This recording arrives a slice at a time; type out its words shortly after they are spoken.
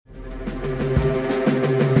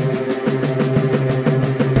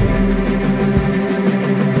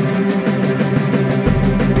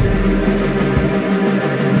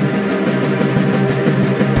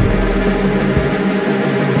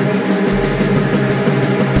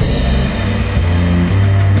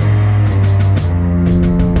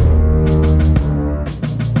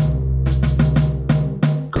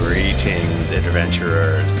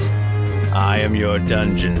your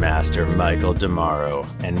Dungeon Master, Michael Demaro,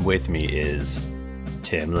 and with me is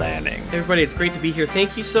Tim Lanning. Hey everybody, it's great to be here.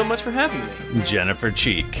 Thank you so much for having me. Jennifer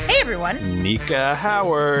Cheek. Hey everyone. Nika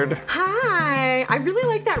Howard. Hi. I really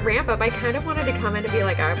like that ramp up. I kind of wanted to come in and be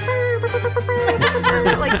like,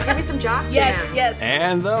 like, give me some jock jams. Yes.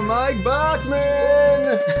 And the Mike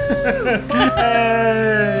Bachman.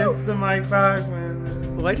 Hey, it's the Mike Bachman.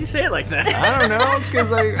 Why'd you say it like that? I don't know,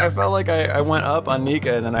 because I felt like I went up on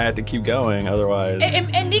Nika and then I had to keep going, otherwise.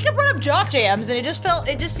 And Nika brought up jock jams, and it just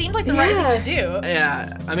seemed like the right thing to do.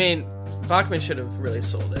 Yeah, I mean, Bachman should have really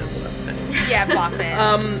sold it, what I'm saying. Yeah,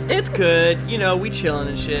 Bachman. It's good. You know, we chilling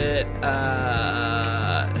and shit.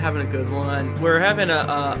 Having a good one. We're having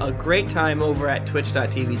a great time over at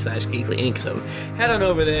twitch.tv/Geekly Inc. So head on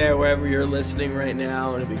over there wherever you're listening right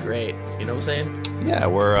now, and it'll be great. You know what I'm saying? Yeah,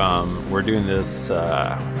 we're doing this.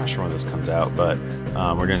 I'm not sure when this comes out, but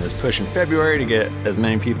we're doing this push in February to get as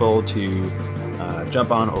many people to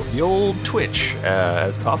jump on the old Twitch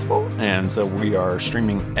as possible. And so we are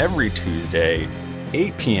streaming every Tuesday,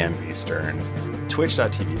 8 p.m. Eastern,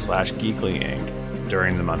 twitch.tv/Geekly Inc.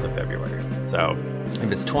 during the month of February. So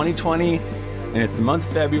if it's 2020 and it's the month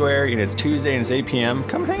of February and it's Tuesday and it's 8 p.m.,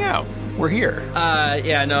 come hang out. We're here.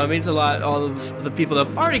 Yeah, no, it means a lot. All of the people that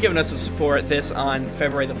have already given us the support this on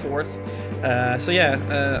February the 4th. So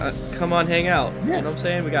yeah, come on, hang out. Yeah. You know what I'm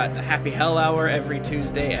saying? We got the Happy Hell Hour every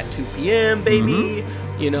Tuesday at 2 p.m., baby.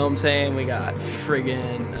 Mm-hmm. You know what I'm saying? We got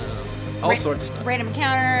friggin' all sorts of stuff. Random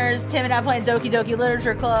encounters, Tim and I playing Doki Doki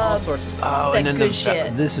Literature Club. All sorts of stuff. Oh, That and then good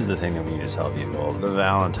shit. this is the thing that we need to tell people: the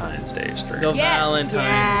Valentine's Day stream. The Yes. Valentine's.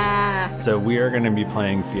 Yeah. So we are going to be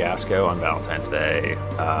playing Fiasco on Valentine's Day.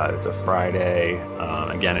 It's a Friday,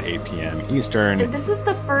 again at 8 p.m. Eastern. And this is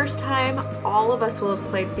the first time all of us will have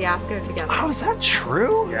played Fiasco together. Oh, is that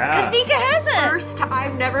true? Because Nika hasn't. First time.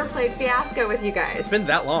 I've never played Fiasco with you guys. It's been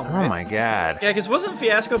that long, Oh right? my god. Yeah, because wasn't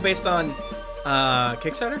Fiasco based on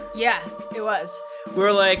Kickstarter? Yeah, it was. We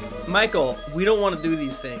were like, Michael, we don't want to do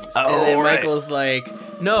these things. Oh, and then right. Michael's like,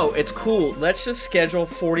 no, it's cool. Let's just schedule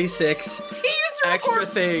 46 He used to extra record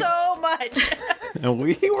things. so much. And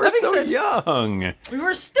we were makes so sense. young We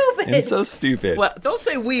were stupid. and so stupid. Well, don't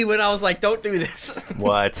say we when I was like, don't do this.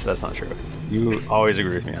 What? That's not true. You always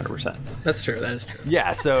agree with me 100%. That's true. That is true.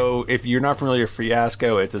 Yeah, so if you're not familiar with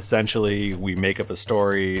Fiasco, it's essentially we make up a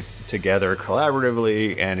story together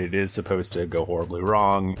collaboratively, and it is supposed to go horribly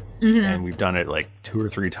wrong. And we've done it like 2 or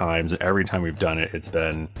 3 times, and every time we've done it, it's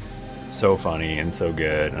been so funny and so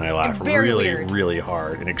good, and I laugh And very really, weird. really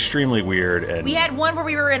hard and extremely weird. And We had one where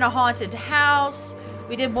we were in a haunted house.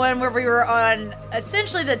 We did one where we were on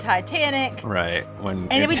essentially the Titanic. right when And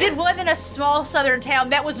then we did one in a small southern town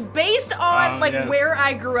that was based on yes. where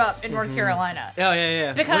I grew up in North Carolina. Oh,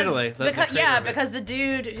 yeah. Because Literally. The creator of it. because the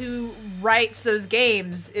dude who writes those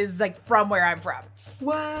games is like from where I'm from.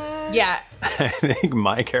 What? Yeah. I think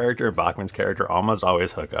my character and Bachman's character almost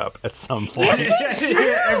always hook up at some point.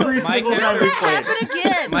 Every My single time character- we play it. Happen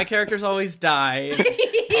again. My characters always die.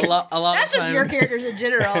 A lot That's of just times. your characters in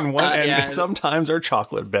general. and one, and yeah. sometimes are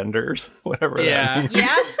chocolate benders, whatever Yeah. that means.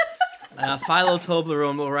 Yeah. Philo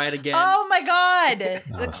Toblerone will write again. Oh my god. The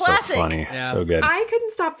Oh, classic. So funny, Yeah. so good. I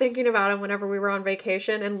couldn't stop thinking about him whenever we were on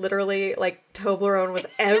vacation, and literally, like, Toblerone was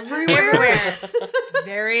everywhere. Everywhere.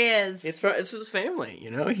 There he is. It's his family,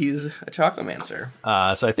 you know? He's a chocolamancer.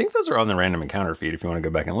 So I think those are on the Random Encounter feed if you want to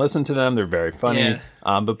go back and listen to them. They're very funny.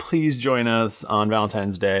 Yeah. But please join us on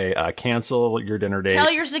Valentine's Day. Cancel your dinner date.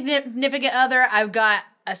 Tell your significant other I've got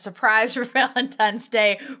a surprise for Valentine's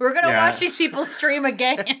Day. We're gonna watch these people stream a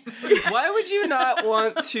game. Why would you not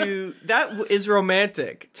want to? That is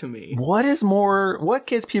romantic to me. What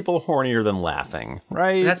gets people hornier than laughing,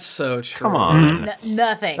 right? That's so true. Come on.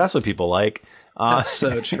 Nothing. That's what people like. That's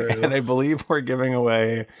so true. And I believe we're giving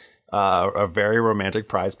away a very romantic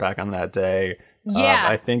prize pack on that day. Yeah.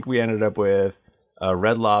 I think we ended up with a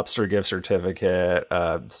Red Lobster gift certificate,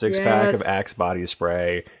 a 6-pack of Yes. Axe body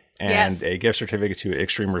spray, and Yes. a gift certificate to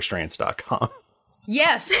extremerestraints.com.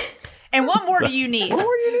 Yes. And what more do you need?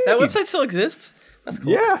 That website still exists? That's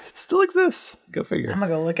cool. Yeah, it still exists. Go figure. I'm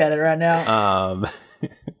gonna go look at it right now.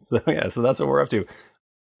 So that's what we're up to.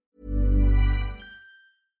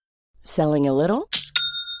 Selling a little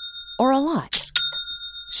or a lot?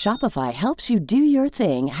 Shopify helps you do your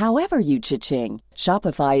thing however you cha-ching.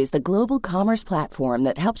 Shopify is the global commerce platform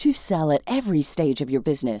that helps you sell at every stage of your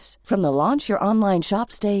business. From the launch your online shop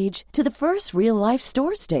stage to the first real-life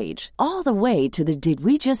store stage, all the way to the did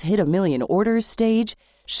we just hit a million orders stage.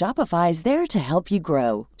 Shopify's there to help you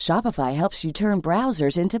grow. Shopify helps you turn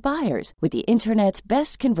browsers into buyers with the internet's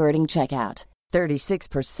best converting checkout.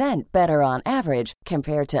 36% better on average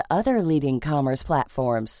compared to other leading commerce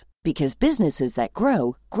platforms. Because businesses that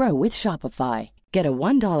grow with Shopify. Get a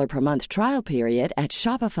 $1 per month trial period at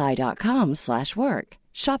shopify.com/work.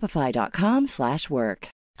 Shopify.com/work.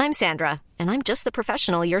 I'm Sandra, and I'm just the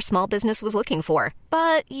professional your small business was looking for.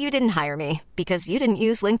 But you didn't hire me because you didn't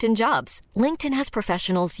use LinkedIn Jobs. LinkedIn has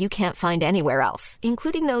professionals you can't find anywhere else,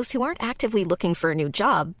 including those who aren't actively looking for a new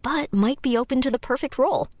job, but might be open to the perfect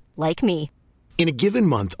role, like me. In a given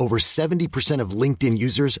month, over 70% of LinkedIn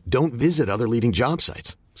users don't visit other leading job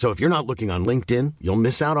sites. So if you're not looking on LinkedIn, you'll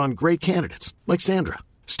miss out on great candidates like Sandra.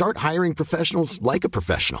 Start hiring professionals like a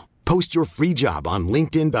professional. Post your free job on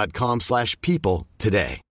linkedin.com/people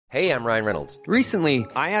today. Hey, I'm Ryan Reynolds. Recently,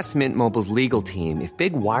 I asked Mint Mobile's legal team if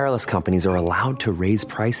big wireless companies are allowed to raise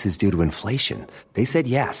prices due to inflation. They said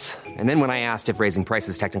yes. And then when I asked if raising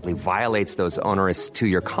prices technically violates those onerous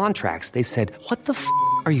 2-year contracts, they said, "What the f***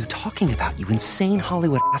 are you talking about, you insane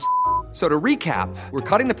Hollywood ass?" So to recap, we're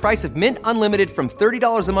cutting the price of Mint Unlimited from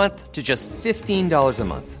 $30 a month to just $15 a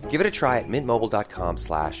month. Give it a try at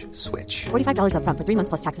mintmobile.com/switch. $45 up front for 3 months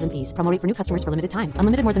plus taxes and fees. Promo rate for new customers for limited time.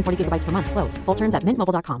 Unlimited more than 40 gigabytes per month. Slows full terms at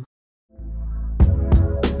mintmobile.com.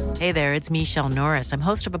 Hey there, it's Michelle Norris. I'm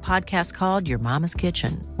host of a podcast called Your Mama's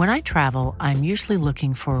Kitchen. When I travel, I'm usually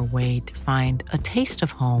looking for a way to find a taste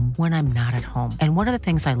of home when I'm not at home. And one of the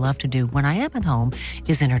things I love to do when I am at home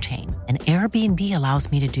is entertain. And Airbnb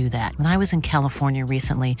allows me to do that. When I was in California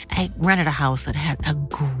recently, I rented a house that had a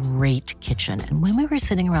great kitchen. And when we were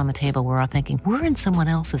sitting around the table, we're all thinking, we're in someone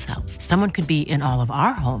else's house. Someone could be in all of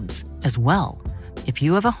our homes as well. If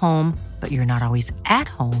you have a home, but you're not always at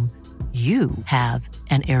home, you have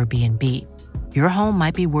an Airbnb. Your home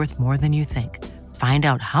might be worth more than you think. Find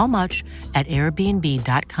out how much at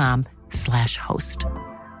airbnb.com/host.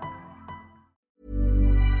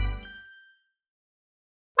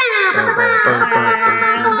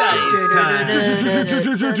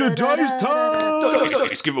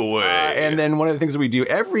 Dice giveaway. And then one of the things that we do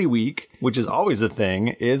every week, which is always a thing,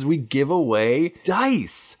 is we give away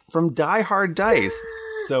dice from Die Hard Dice.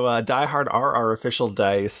 So Die Hard are our official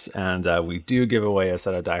dice, and we do give away a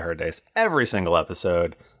set of Die Hard dice every single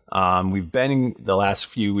episode. We've been, the last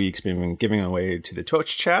few weeks, we've been giving away to the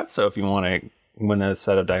Twitch chat, so if you want to win a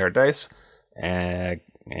set of Die Hard dice, and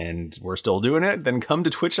we're still doing it, then come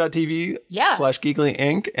to twitch.tv/Geekly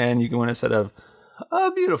Inc. and you can win a set of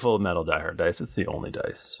beautiful metal Die Hard dice. It's the only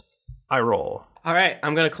dice I roll. All right,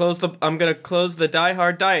 I'm gonna close the Die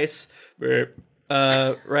Hard dice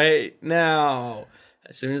right now.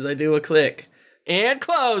 As soon as I do a click. And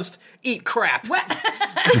closed. Eat crap.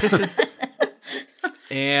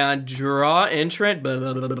 And draw entrant.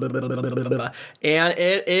 And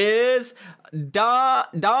it is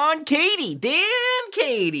Don Katie. Dan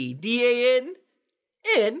Katie. Dan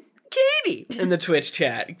Katie in the Twitch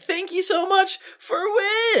chat. Thank you so much for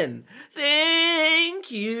winning.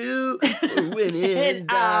 Thank you for winning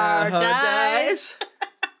our dice.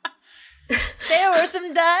 There were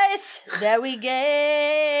some dice that we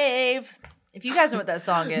gave. If you guys know what that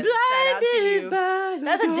song is, shout out to you.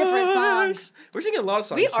 That's a different song. We're singing a lot of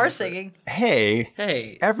songs. We are singing.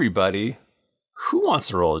 Hey, everybody. Who wants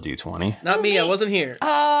to roll a d20? Not me. I wasn't here.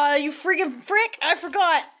 You freaking frick. I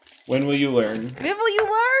forgot. When will you learn? When will you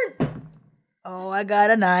learn? Oh, I got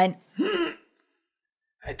a 9.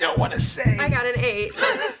 I don't want to say. I got an 8.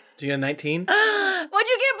 Did you get a 19? What'd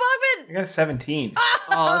you get, Bogman? I got a 17. Oh,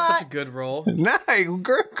 that's such a good roll. Nice.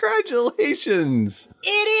 Congratulations.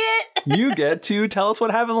 Idiot. You get to tell us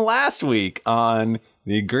what happened last week on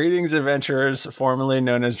the Greetings Adventurers, formerly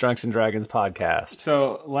known as Drunks and Dragons podcast.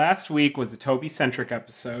 So last week was a Toby-centric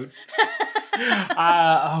episode.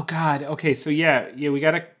 Oh, God. Okay, so yeah, we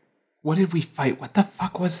got to... What did we fight? What the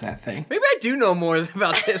fuck was that thing? Maybe I do know more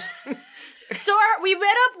about this. So we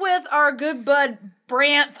met up with our good bud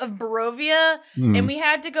Branth of Barovia, and we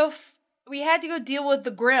had to go deal with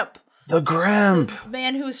the Grimp. The Grimp. The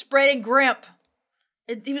man who was spreading Grimp.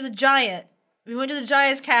 He was a giant. We went to the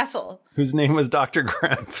giant's castle. Whose name was Dr.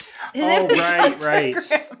 Grimp. His name was right. Grimp. Things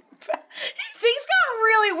got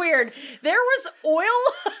really weird. There was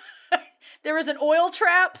oil. There was an oil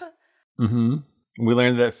trap. Mm-hmm. We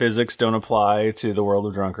learned that physics don't apply to the world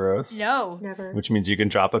of Drunkeros. No. Never. Which means you can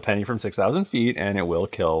drop a penny from 6,000 feet and it will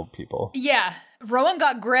kill people. Yeah. Rowan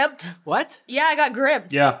got grimped. What? Yeah, I got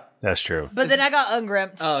grimped. Yeah. That's true. But then I got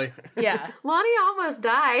ungrimped. Oh. Yeah. Lonnie almost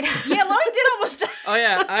died. Yeah, Lonnie did almost die. Oh,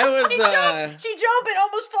 yeah. I was... She jumped and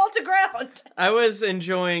almost fall to ground. I was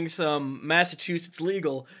enjoying some Massachusetts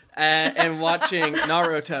legal and watching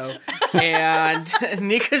Naruto. And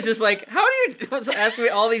Nika's just like, how do you... was asking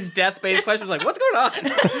me all these death-based questions. Like, what's going on?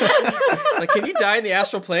 Like, can you die in the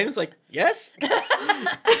astral plane? It's like, yes.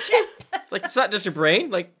 It's like, it's not just your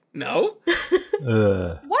brain. Like, No.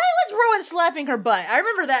 Why was Rowan slapping her butt? I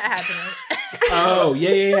remember that happening. Oh,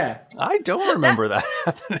 yeah. I don't remember that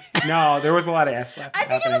happening. No, there was a lot of ass slapping I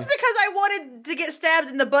think happening. it was because I wanted to get stabbed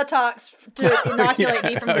in the buttocks to inoculate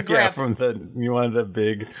me from the grip. You wanted the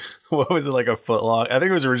big, what was it, like a foot long? I think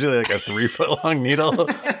it was originally like a 3 foot long needle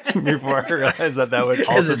before I realized that would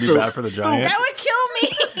also be bad for the giant. That would kill me.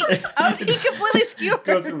 I would be completely skewered.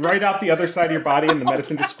 Goes right out the other side of your body and the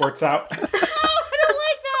medicine just squirts out.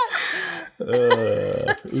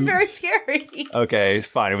 It's very scary. Okay,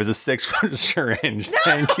 fine. It was a 6 foot syringe.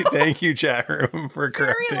 No! Thank you, chat room, for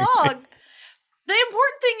correcting. Very long. The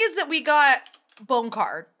important thing is that we got bone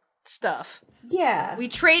card stuff. Yeah. We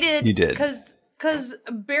traded. You did. Because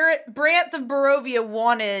Brant of Barovia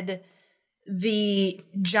wanted the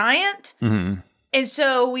giant. Mm-hmm. And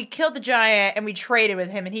so we killed the giant and we traded with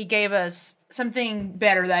him and he gave us something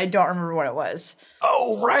better that I don't remember what it was.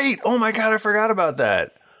 Oh, right. Oh my God, I forgot about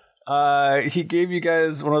that. He gave you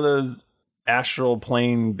guys one of those astral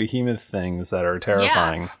plane behemoth things that are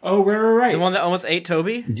terrifying. Yeah. Oh, right. The one that almost ate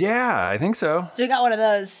Toby? Yeah, I think so. So we got one of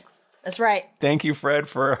those. That's right. Thank you, Fred,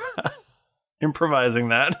 for improvising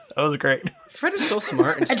that. That was great. Fred is so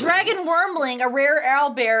smart. A dragon wormling, a rare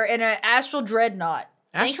owlbear, and an astral dreadnought.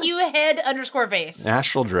 Thank you, head_face.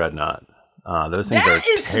 Astral dreadnought. Those things That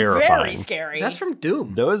are is terrifying. very scary. That's from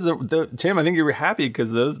Doom. Those, Tim, I think you were happy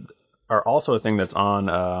because those are also a thing that's on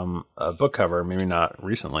a book cover. Maybe not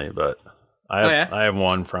recently, but I have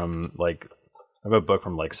one from I have a book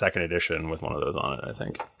from second edition with one of those on it, I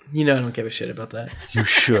think. You know I don't give a shit about that. You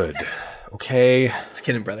should. Okay. Just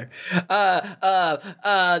kidding, brother.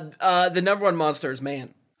 The number one monster is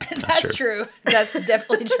man. That's true. That's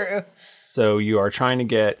definitely true. So you are trying to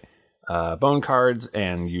get bone cards,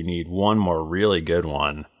 and you need one more really good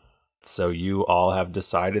one. So you all have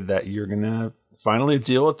decided that you're going to finally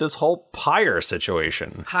deal with this whole Pyre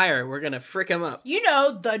situation. Pyre, we're going to frick him up. You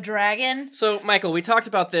know, the dragon. So, Michael, we talked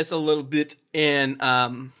about this a little bit in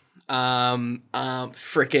frickin'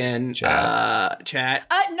 chat.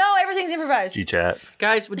 No, everything's improvised. G-chat.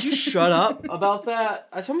 Guys, would you shut up about that?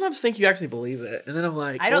 I sometimes think you actually believe it, and then I'm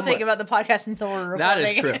like, I don't think about the podcast until we're recording. That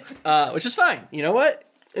is true. Which is fine. You know what?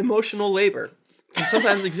 Emotional labor can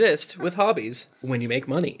sometimes exist with hobbies when you make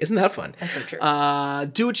money. Isn't that fun? That's so true.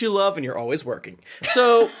 Do what you love and you're always working.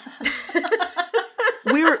 So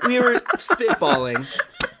we were spitballing,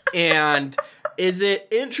 and is it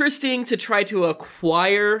interesting to try to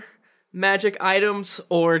acquire magic items,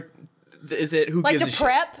 or is it who gives a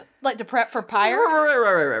shit? Like to prep for Pyre?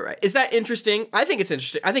 Right. Is that interesting? I think it's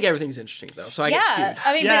interesting. I think everything's interesting, though. So I get skewed.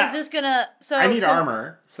 I mean, but is this gonna... I need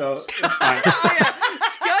armor, so it's fine.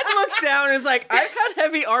 Scud looks down and is like, I've had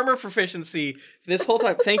heavy armor proficiency this whole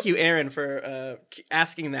time. Thank you, Aaron, for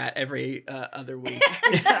asking that every other week.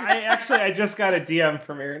 I just got a DM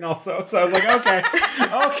from Aaron also, so I was like,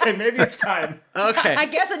 okay, maybe it's time. Okay. I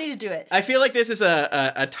guess I need to do it. I feel like this is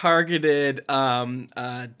a targeted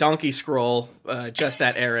donkey scroll just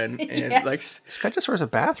at Aaron. And Yes. This guy just wears a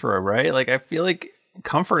bathrobe, right? I feel like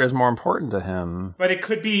comfort is more important to him. But it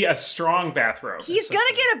could be a strong bathrobe. He's gonna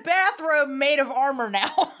get a bathrobe made of armor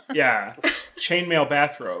now. Yeah, chainmail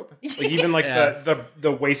bathrobe. Even Yes.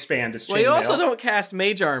 the waistband is chainmail. Well, you also don't cast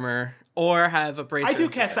mage armor or have a bracer. I do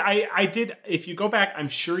cast. I did. If you go back, I'm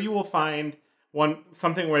sure you will find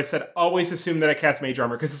something where I said always assume that I cast mage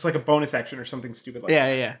armor because it's like a bonus action or something stupid like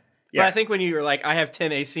that. Yeah. But I think when you were like, I have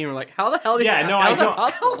 10 AC, and we're like, how the hell did I how's that don't.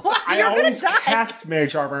 possible? I always cast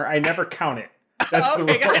mage armor. I never count it. That's the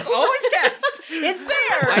Okay, rule. guys, it's always cast. It's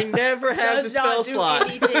there. I never have the Does not spell do slot.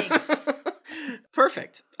 anything.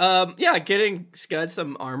 Perfect. Getting Scud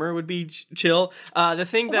some armor would be chill. The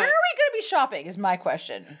thing that Where are we gonna be shopping is my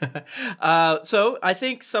question. so I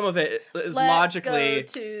think some of it is Let's logically go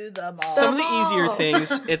to the mall. some of the easier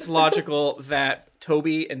things. It's logical that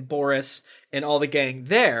Toby and Boris and all the gang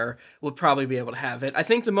there would probably be able to have it. I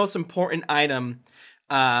think the most important item,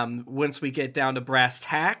 once we get down to brass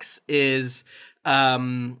tacks, is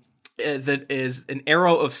that is an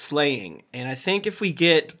arrow of slaying. And I think if we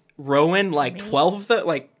get Rowan 12 of the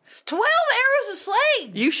 12 arrows of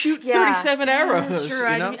slaying. you shoot Yeah. 37 arrows. That's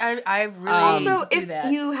true. You know? I really Also, do if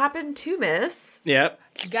that. you happen to miss, Yep.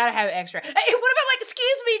 You gotta have extra. Hey, what about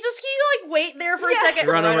excuse me, just can you wait there for a second?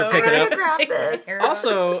 Run over, pick it up. grab this.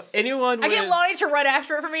 Also, anyone I with get Lonnie to run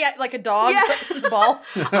after it for me like a dog. Yeah. Ball.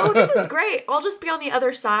 Oh, this is great. I'll just be on the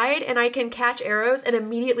other side and I can catch arrows and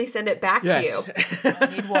immediately send it back to you.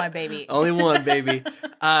 Need one, baby. only one, baby.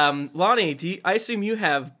 Lonnie, I assume you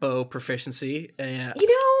have bow proficiency. I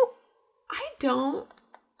don't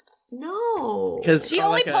know. Because She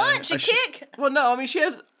only punch and kick. Well, no, I mean she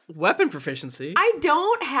has weapon proficiency. I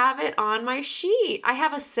don't have it on my sheet. I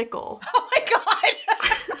have a sickle. Oh my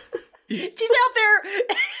god. She's out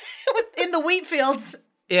there in the wheat fields.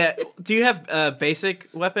 Yeah. Do you have basic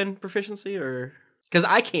weapon proficiency or? Because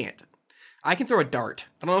I can't. I can throw a dart.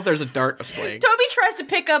 I don't know if there's a dart of slaying. Toby tries to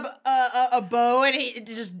pick up a bow and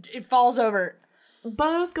it falls over.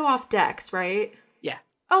 Bows go off decks, right? Yeah.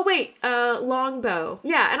 Oh wait, longbow.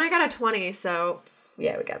 Yeah, and I got a 20, so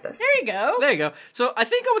yeah, we got this. There you go. There you go. So I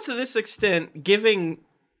think almost to this extent, giving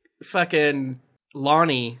fucking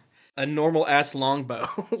Lonnie a normal ass longbow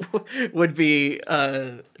would be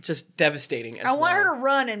just devastating. I want her to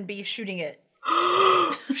run and be shooting it.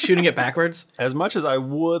 Shooting it backwards. As much as I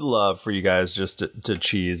would love for you guys just to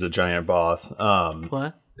cheese a giant boss,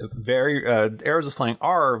 what? Very arrows of slaying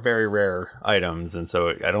are very rare items, and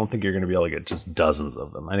so I don't think you're going to be able to get just dozens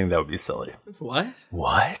of them. I think that would be silly. What?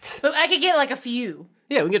 But I could get like a few.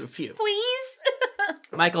 Yeah, we can get a few. Please?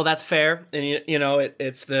 Michael, that's fair. And, you know,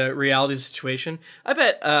 it's the reality situation. I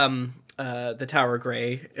bet the Tower of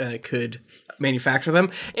Grey could manufacture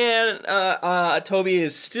them. And Toby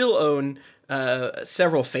is still own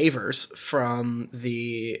several favors from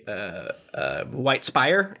the White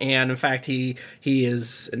Spire. And, in fact, he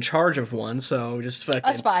is in charge of one. So just fucking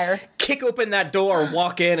Aspire. Kick open that door,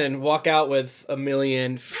 walk in, and walk out with a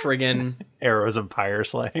million friggin' arrows of pyre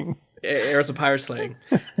slaying. Arrows of pyre slaying.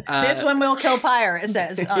 This one will kill pyre, it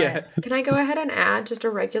says. On it. Can I go ahead and add just a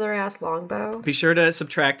regular ass longbow? Be sure to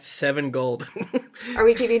subtract 7 gold. Are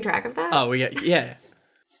we keeping track of that? Oh, yeah.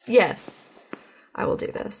 Yes. I will do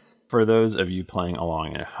this. For those of you playing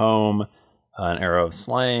along at home, an arrow of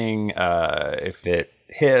slaying, if it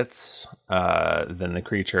hits, then the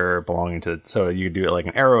creature belonging to... So you do it like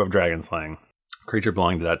an arrow of dragon slaying. Creature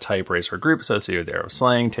belonging to that type, race, or group associated with the arrow of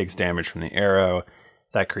slaying takes damage from the arrow.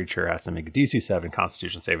 That creature has to make a DC 7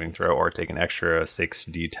 Constitution saving throw or take an extra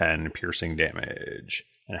 6d10 piercing damage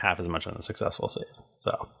and half as much on a successful save.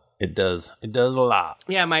 So it does a lot.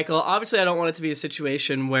 Yeah, Michael, obviously I don't want it to be a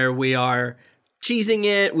situation where we are cheesing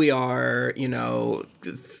it, we are, you know,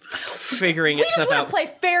 figuring We it just stuff want out. to play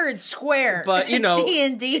fair and square. But, you know,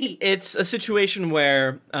 D&D. It's a situation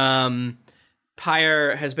where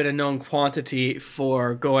Pyre has been a known quantity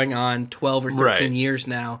for going on 12 or 13 Right. years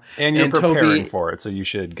now. And you're preparing Toby, for it, so you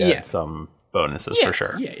should get some bonuses for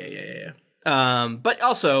sure. Yeah. But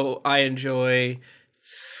also, I enjoy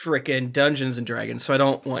frickin' Dungeons and Dragons, so I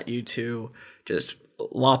don't want you to just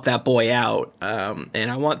lop that boy out.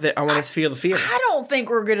 And I want us to feel the fear. I don't think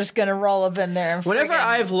we're just going to roll up in there and Whenever friggin'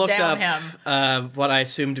 I've looked down up him. what I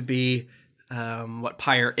assume to be what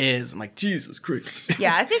Pyre is, I'm like, Jesus Christ.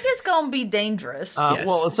 Yeah, I think it's going to be dangerous. Yes.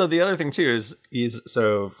 Well, so the other thing too is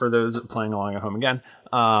so for those playing along at home again,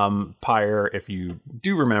 Pyre, if you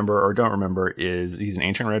do remember or don't remember, he's an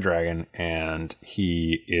ancient red dragon and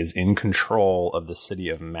he is in control of the city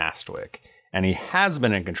of Mastwick, and he has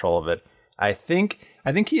been in control of it. I think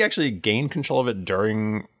he actually gained control of it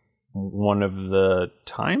during one of the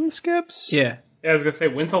time skips. Yeah. Yeah, I was gonna say,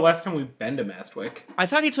 when's the last time we've been to Mastwick? I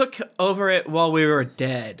thought he took over it while we were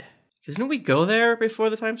dead. Didn't we go there before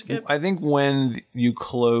the time skip? I think when you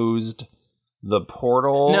closed the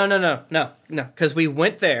portal. No. Because we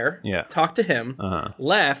went there, talked to him,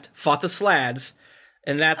 left, fought the Slads,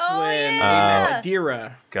 and that's when we met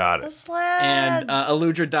Adira. Got it. The Slads. And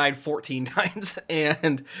Aludra died 14 times,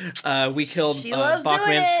 and we killed She loves doing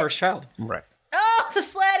Bachman's it. first child. Right. Oh, the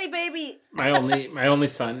slatty baby. My only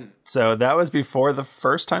son. So that was before the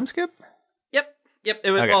first time skip? Yep.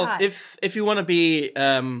 It was, Okay. well, if you want to be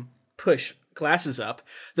push glasses up,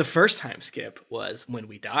 the first time skip was when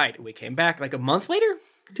we died. We came back like a month later,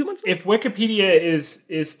 2 months later. If Wikipedia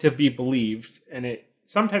is to be believed, and it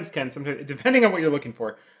sometimes depending on what you're looking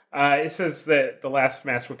for, it says that the last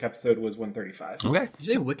Mastwick episode was 135. Okay. Did you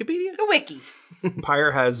say Wikipedia? The wiki.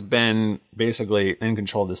 Pyre has been basically in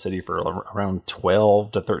control of the city for around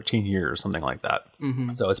 12 to 13 years, something like that.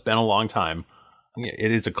 Mm-hmm. So it's been a long time.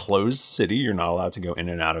 It is a closed city. You're not allowed to go in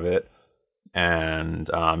and out of it. And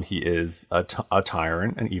he is a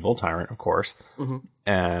tyrant, an evil tyrant, of course. Mm-hmm.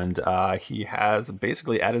 And he has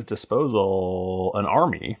basically at his disposal an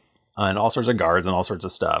army and all sorts of guards and all sorts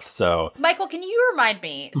of stuff. So, Michael, can you remind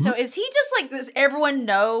me? So is he just like, does everyone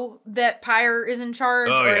know that Pyre is in charge?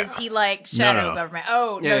 Oh, or yeah. is he like shadow No. government?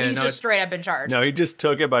 Oh, no, Yeah, he's no, just straight up in charge. no, he just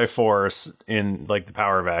took it by force in like the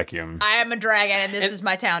power vacuum. I am a dragon and this is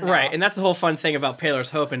my town now. Right, and that's the whole fun thing about Paler's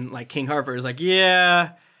Hope and like King Harper is like,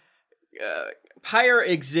 Pyre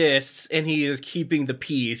exists and he is keeping the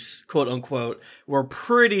peace, quote unquote. We're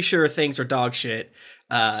pretty sure things are dog shit.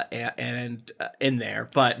 and in there,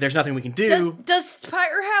 but there's nothing we can do. Does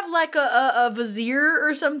Pyre have like a vizier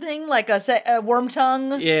or something, like a worm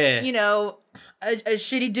tongue? Yeah, you know, a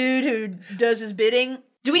shitty dude who does his bidding.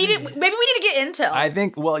 Do we need it? Maybe we need to get intel. I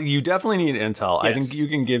think. Well, you definitely need intel. Yes. I think you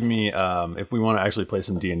can give me, if we want to actually play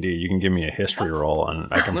some D&D, you can give me a history roll, and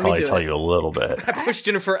I can probably tell you a little bit. I pushed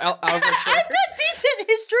Jennifer out of her chair. I've got decent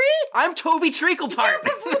history. I'm Toby Treacletart.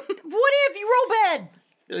 What if you roll bad?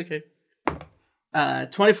 Okay.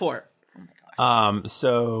 24.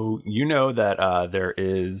 So you know that there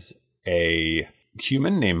is a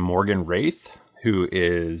human named Morgan Wraith who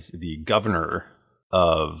is the governor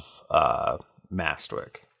of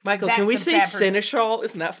Mastwick. Michael, can we say Seneschal?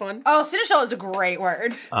 Isn't that fun? Oh, Seneschal is a great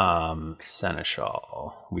word.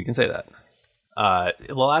 Seneschal. We can say that.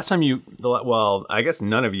 The last time well, I guess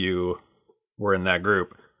none of you were in that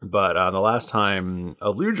group, but the last time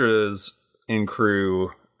Eludra's in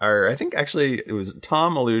crew, or I think actually it was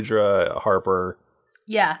Tom, Eludra, Harper.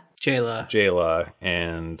 Yeah. Jayla,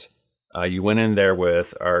 and you went in there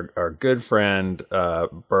with our good friend,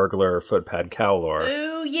 burglar Footpad Cowlor.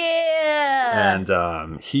 Ooh, yeah!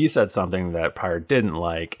 And he said something that Pyre didn't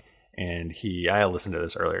like, and I listened to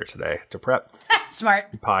this earlier today to prep.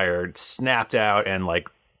 Smart. Pyre snapped out and like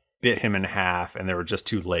bit him in half, and there were just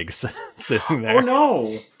 2 legs sitting there. Oh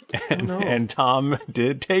no! And Tom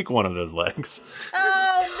did take one of those legs.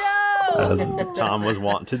 Oh no! As Tom was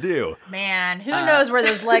wont to do. Man, who knows where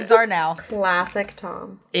those legs are now? Classic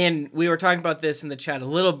Tom. And we were talking about this in the chat a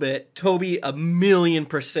little bit. Toby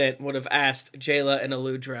 1,000,000% would have asked Jayla and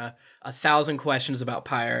Eludra 1,000 questions about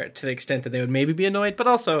Pyre to the extent that they would maybe be annoyed. But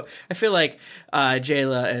also, I feel like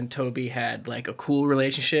Jayla and Toby had like a cool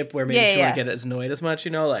relationship where maybe she wouldn't get as annoyed as much,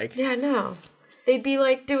 you know? Like, yeah, no. They'd be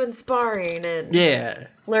like doing sparring and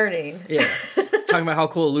learning. Yeah. Talking about how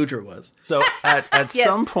cool Eludra was. So at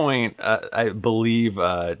some point, I believe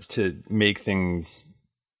to make things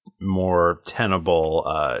more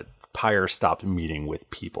tenable, Pyre stopped meeting with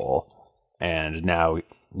people, and now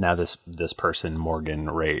this person, Morgan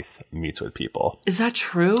Wraith, meets with people. Is that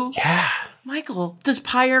true? Yeah. Michael, does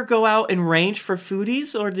Pyre go out and range for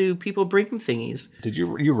foodies, or do people bring him thingies? Did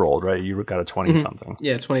you rolled, right? You got a 20 something.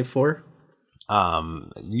 Yeah, 24.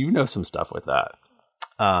 You know some stuff with that.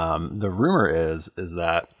 The rumor is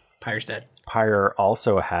that Pyre's dead. Pyre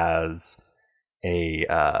also has a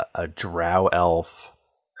drow elf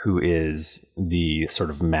who is the sort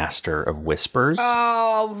of master of whispers.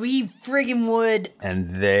 Oh, we friggin' would.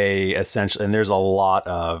 And they essentially, and there's a lot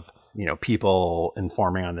of, people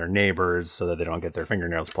informing on their neighbors so that they don't get their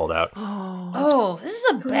fingernails pulled out. Oh, this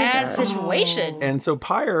is a bad situation. And so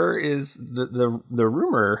Pyre is, the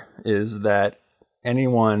rumor is that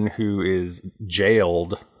anyone who is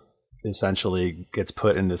jailed essentially gets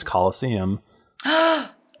put in this coliseum,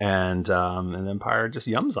 and then Pyre just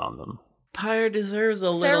yums on them. Pyre deserves a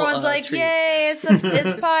so little. Everyone's like, treat. "Yay,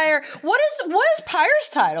 it's Pyre." What is Pyre's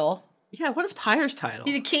title? Yeah, what is Pyre's title?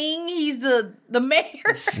 He's the king. He's the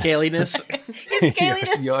mayor. Scaliness. His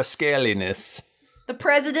scaliness. Your scaliness. The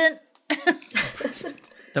president.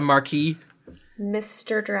 The Marquis.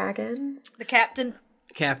 Mr. Dragon. The captain.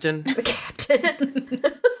 Captain. The captain.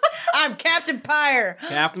 I'm Captain Pyre.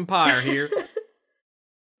 Captain Pyre here.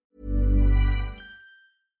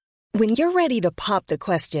 When you're ready to pop the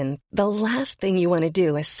question, the last thing you want to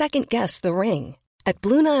do is second-guess the ring. At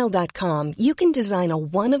BlueNile.com, you can design a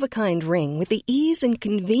one-of-a-kind ring with the ease and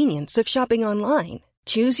convenience of shopping online.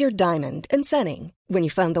 Choose your diamond and setting. When you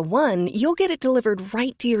find the one, you'll get it delivered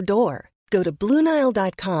right to your door. Go to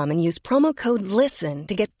BlueNile.com and use promo code LISTEN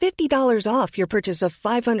to get $50 off your purchase of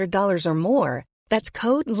 $500 or more. That's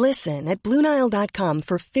code LISTEN at BlueNile.com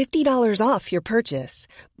for $50 off your purchase.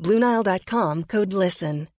 BlueNile.com, code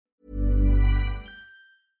LISTEN.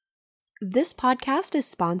 This podcast is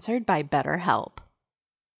sponsored by BetterHelp.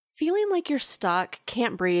 Feeling like you're stuck,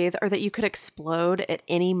 can't breathe, or that you could explode at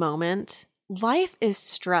any moment? Life is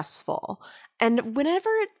stressful. And whenever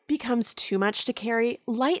it becomes too much to carry,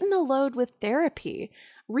 lighten the load with therapy.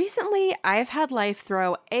 Recently, I've had life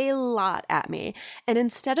throw a lot at me, and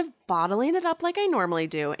instead of bottling it up like I normally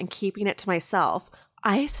do and keeping it to myself,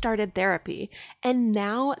 I started therapy, and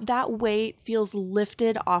now that weight feels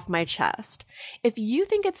lifted off my chest. If you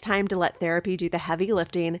think it's time to let therapy do the heavy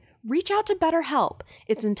lifting, reach out to BetterHelp.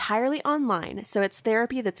 It's entirely online, so it's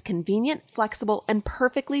therapy that's convenient, flexible, and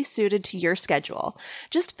perfectly suited to your schedule.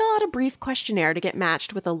 Just fill out a brief questionnaire to get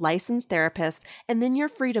matched with a licensed therapist, and then you're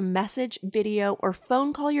free to message, video, or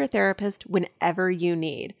phone call your therapist whenever you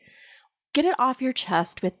need. Get it off your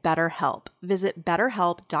chest with BetterHelp. Visit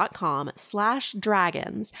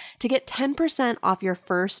betterhelp.com/dragons to get 10% off your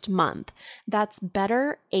first month. That's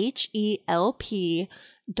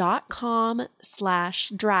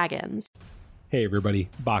betterhelp.com/dragons. Hey everybody,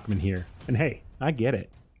 Bachman here. And hey, I get it.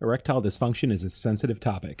 Erectile dysfunction is a sensitive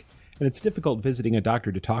topic, and it's difficult visiting a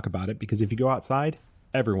doctor to talk about it because if you go outside,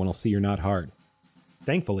 everyone will see you're not hard.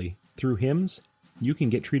 Thankfully, through HIMS, you can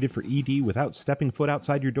get treated for ED without stepping foot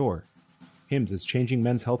outside your door. HIMS is changing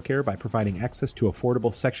men's healthcare by providing access to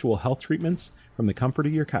affordable sexual health treatments from the comfort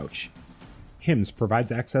of your couch. HIMS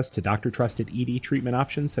provides access to doctor-trusted ED treatment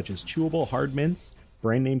options such as chewable hard mints,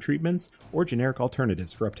 brand name treatments, or generic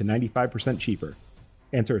alternatives for up to 95% cheaper.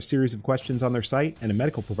 Answer a series of questions on their site, and a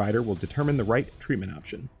medical provider will determine the right treatment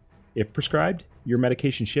option. If prescribed, your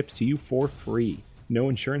medication ships to you for free, no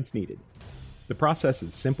insurance needed. The process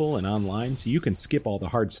is simple and online, so you can skip all the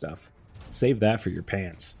hard stuff. Save that for your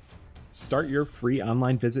pants. Start your free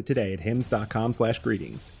online visit today at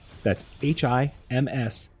hims.com/greetings. That's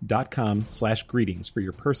HIMS.com/greetings for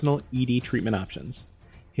your personal ED treatment options.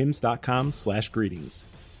 hims.com/greetings.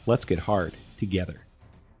 Let's get hard together.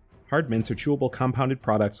 Hard mints are chewable compounded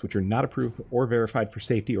products which are not approved or verified for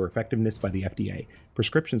safety or effectiveness by the FDA.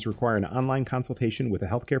 Prescriptions require an online consultation with a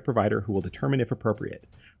healthcare provider who will determine if appropriate.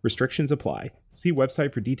 Restrictions apply. See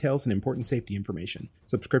website for details and important safety information.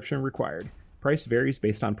 Subscription required. Price varies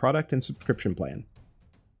based on product and subscription plan.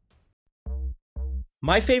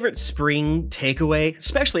 My favorite spring takeaway,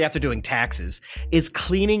 especially after doing taxes, is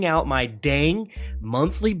cleaning out my dang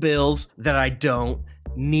monthly bills that I don't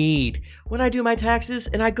need. When I do my taxes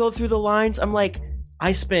and I go through the lines, I'm like,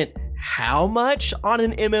 I spent how much on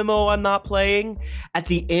an MMO I'm not playing? At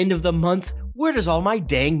the end of the month, where does all my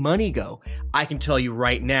dang money go? I can tell you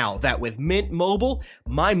right now that with Mint Mobile,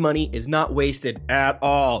 my money is not wasted at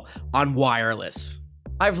all on wireless.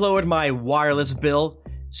 I've lowered my wireless bill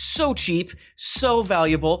so cheap, so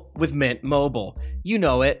valuable with Mint Mobile. You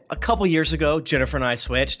know it. A couple years ago, Jennifer and I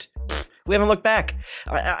switched. We haven't looked back.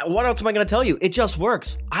 What else am I going to tell you? It just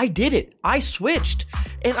works. I did it. I switched.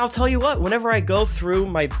 And I'll tell you what, whenever I go through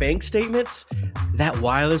my bank statements, that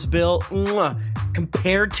wireless bill,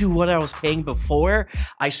 compared to what I was paying before,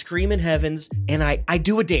 I scream in heavens and I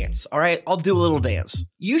do a dance, all right? I'll do a little dance.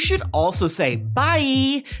 You should also say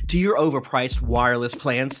bye to your overpriced wireless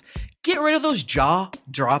plans. Get rid of those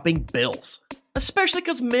jaw-dropping bills, especially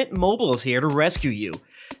because Mint Mobile is here to rescue you.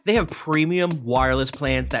 They have premium wireless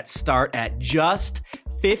plans that start at just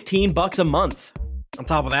 $15 a month. On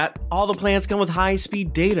top of that, all the plans come with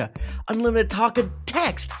high-speed data, unlimited talk and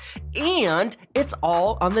text, and it's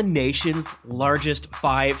all on the nation's largest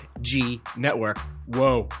 5G network.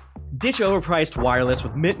 Whoa. Ditch overpriced wireless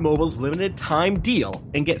with Mint Mobile's limited time deal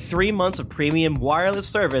and get 3 months of premium wireless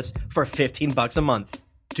service for $15 a month.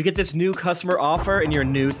 To get this new customer offer and your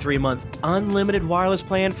new 3-month unlimited wireless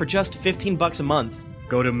plan for just $15 a month,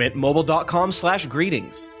 go to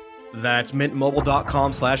mintmobile.com/greetings. That's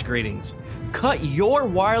mintmobile.com/greetings. Cut your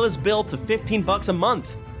wireless bill to $15 a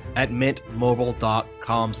month at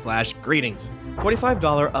mintmobile.com/greetings.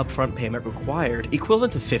 $45 upfront payment required,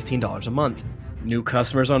 equivalent to $15 a month. New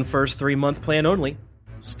customers on first 3-month plan only.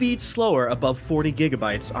 Speed slower above 40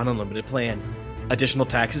 gigabytes on unlimited plan. Additional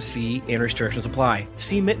taxes, fee, and restrictions apply.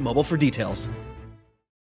 See Mint Mobile for details.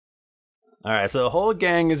 All right, so the whole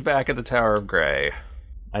gang is back at the Tower of Grey.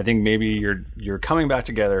 I think maybe you're coming back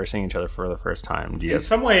together, seeing each other for the first time. In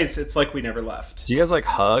some ways, it's like we never left. Do you guys like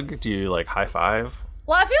hug? Do you like high five?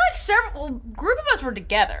 Well, I feel like several group of us were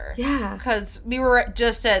together. Yeah, because we were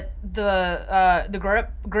just at the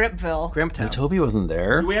Grimpville. Grimptown. Toby wasn't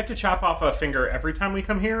there. Do we have to chop off a finger every time we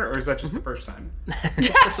come here, or is that just the first time?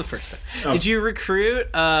 That's the first time. Oh. Did you recruit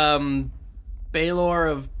Baylor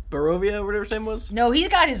of Barovia, whatever his name was? No, he's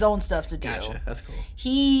got his own stuff to do. Gotcha. That's cool.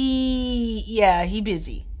 He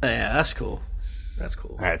busy. Yeah, that's cool. That's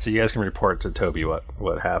cool. All right, so you guys can report to Toby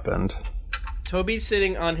what happened. Toby's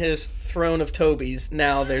sitting on his throne of Tobys.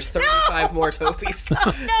 Now there's 35 more Tobys.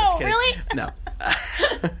 No, really? No.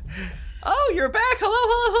 Oh, you're back.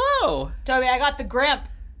 Hello. Toby, I got the Grimp.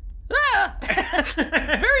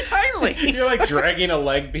 Very timely. You're like dragging a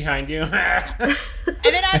leg behind you. And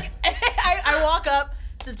then I walk up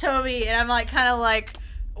to Toby and I'm like kind of like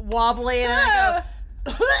wobbly and I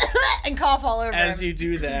go and cough all over As him. you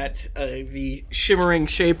do that, the shimmering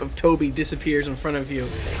shape of Toby disappears in front of you,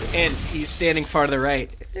 and he's standing far to the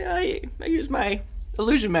right. I use my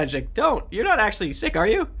illusion magic. Don't. You're not actually sick, are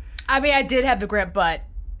you? I mean, I did have the Grimp, but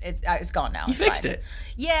it's gone now. You fixed it.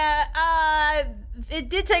 Yeah, it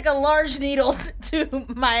did take a large needle to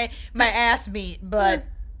my ass meat, but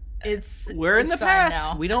We're in it's the fine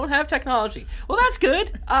past. now. We don't have technology. Well, that's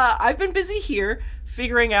good. I've been busy here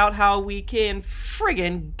figuring out how we can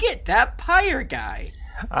friggin' get that Pyre guy.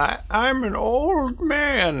 I'm an old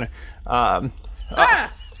man.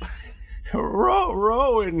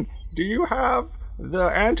 Rowan, do you have the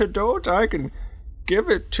antidote? I can give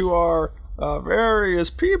it to our various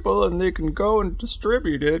people, and they can go and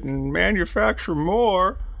distribute it and manufacture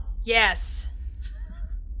more. Yes.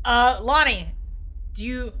 Lonnie,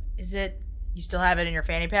 you still have it in your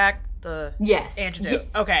fanny pack? The Yes. antidote.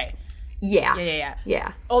 Okay. Yeah.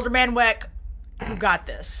 Yeah. Older man Weck, who got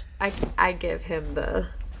this? I give him the...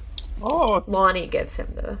 Oh, Lonnie gives him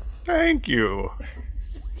the... thank you.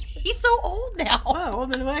 He's so old now. Wow, Old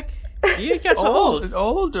Man Weck. You got so old.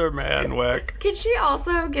 Older man Weck. Can she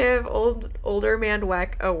also give older man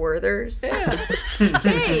Weck a Werther's? Yeah.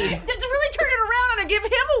 Hey, let's really turn it around and give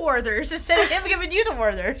him a Werther's instead of him giving you the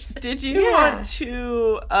Werther's. Did you want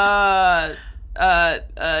to,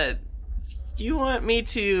 do you want me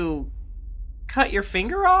to cut your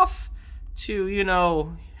finger off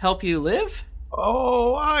to, help you live?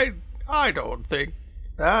 Oh, I don't think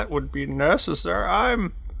that would be necessary.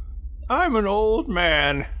 I'm an old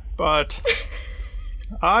man, but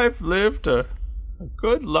I've lived a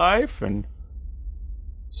good life, and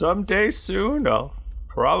someday soon I'll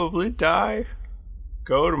probably die.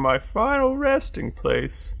 Go to my final resting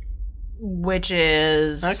place. Which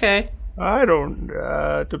is... Okay. I don't,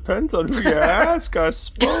 depends on who you ask, I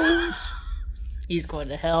suppose. He's going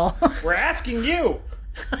to hell. We're asking you.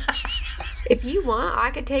 If you want,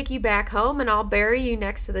 I could take you back home and I'll bury you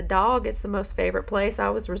next to the dog. It's the most favorite place. I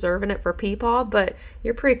was reserving it for Peepaw, but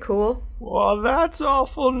you're pretty cool. Well, that's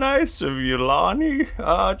awful nice of you, Lonnie.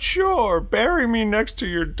 Sure, bury me next to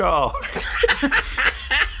your dog.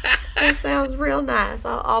 That sounds real nice.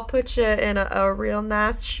 I'll put you in a real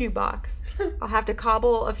nice shoebox. I'll have to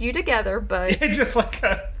cobble a few together, but... Just like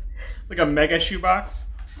a mega shoebox?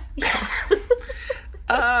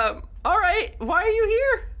 All right. Why are you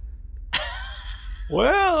here?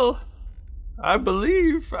 Well, I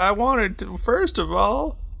believe I wanted to, first of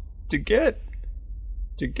all, to get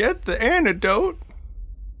the antidote,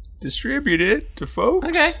 distribute it to folks.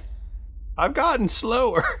 Okay. I've gotten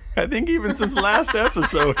slower. I think even since last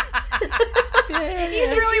episode. He's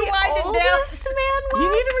really winding down. You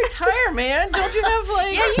need to retire, man. Don't you have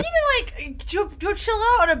like... Yeah, you need to go chill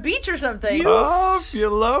out on a beach or something. If you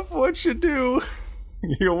love what you do,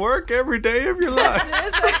 you work every day of your life.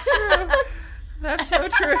 That's true. That's so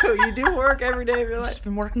true. You do work every day of your life. Just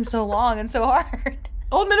been working so long and so hard.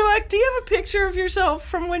 Old Man Weck, do you have a picture of yourself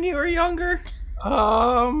from when you were younger?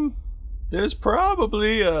 There's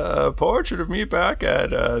probably a portrait of me back at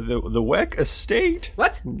the Weck estate.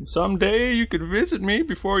 What? Someday you could visit me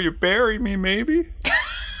before you bury me, maybe. I'm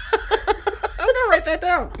gonna write that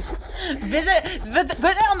down. Put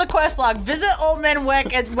that on the quest log. Visit Old Man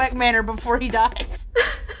Weck at Weck Manor before he dies.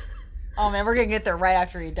 Oh man, we're gonna get there right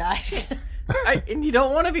after he dies. And you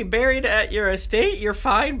don't want to be buried at your estate? You're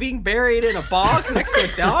fine being buried in a bog next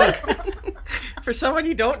to a dog? For someone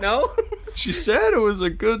you don't know? She said it was a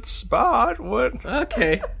good spot. What?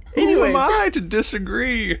 Okay. Who am I to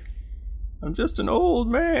disagree? I'm just an old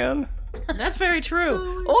man. That's very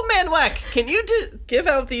true. Old Man Weck, can you give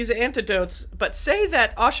out these antidotes, but say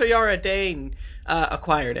that Ashayara Dane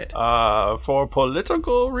acquired it? For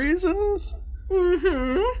political reasons?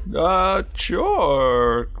 Mm-hmm.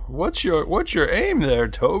 Sure. What's your aim there,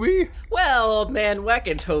 Toby? Well, Old Man Weck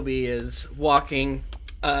and Toby is walking...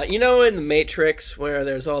 in the Matrix where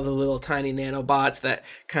there's all the little tiny nanobots that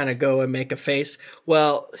kind of go and make a face?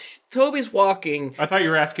 Well, Toby's walking... I thought you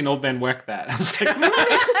were asking Old Man Weck that. I was like,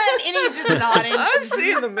 and he's just nodding. I've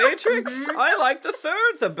seen the Matrix. I like the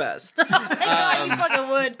third the best. I thought you fucking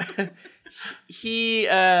would.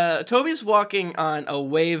 Toby's walking on a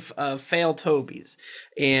wave of failed Tobys,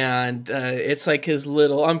 and it's like his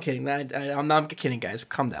little... I'm kidding. I'm not kidding, guys.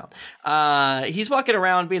 Calm down. He's walking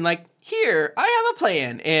around being like, here, I have a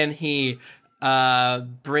plan. And he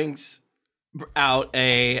brings out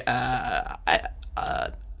a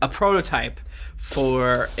prototype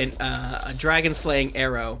for a dragon slaying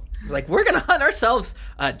arrow. Like, we're gonna hunt ourselves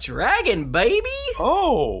a dragon, baby.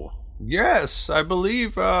 Oh, yes, I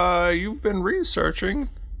believe you've been researching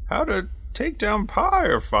how to take down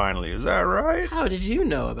Pyre finally. Is that right? How did you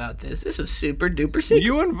know about this? This was super duper secret.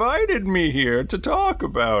 You invited me here to talk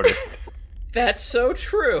about it. That's so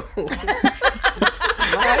true.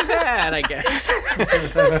 My bad, I guess.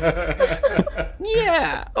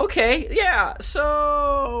 Yeah, okay, yeah.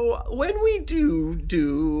 So when we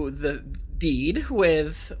do the deed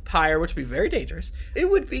with Pyre, which would be very dangerous, it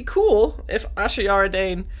would be cool if Ashayara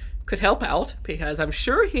Dane could help out, because I'm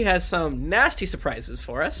sure he has some nasty surprises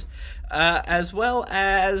for us, as well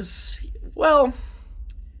as, well,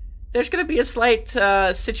 there's going to be a slight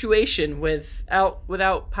situation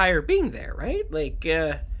without Pyre being there, right? Like,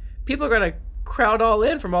 people are going to crowd all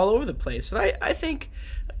in from all over the place, and I think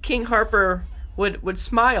King Harper would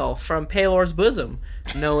smile from Paylor's bosom,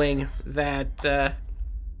 knowing that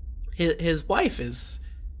his wife is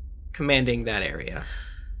commanding that area.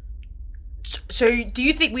 So do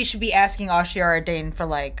you think we should be asking Ashiara Dane for,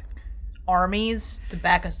 like, armies to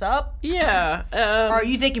back us up? Yeah. Or are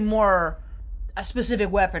you thinking more a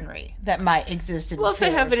specific weaponry that might exist in Well, if they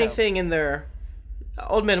have anything in their...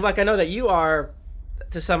 Old Man Weck, I know that you are,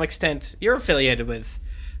 to some extent, you're affiliated with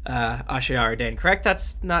Ashiara Dane, correct?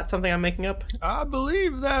 That's not something I'm making up? I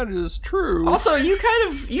believe that is true. Also, you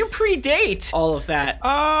predate all of that.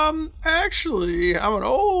 Actually, I'm an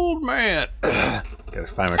old man. Gotta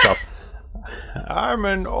find myself. I'm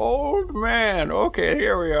an old man. Okay,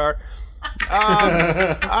 here we are.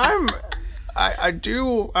 I'm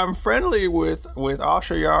friendly with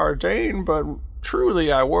Ashiara Dane, but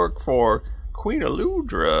truly I work for Queen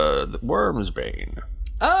Eludra, the Wormsbane.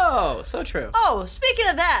 Oh, so true. Oh, speaking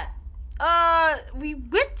of that, we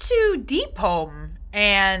went to Deepholm,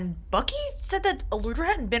 and Bucky said that Eludra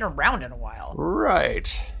hadn't been around in a while.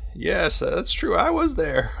 Right. Yes, that's true. I was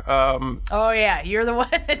there. Oh yeah, you're the one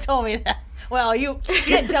that told me that. Well, you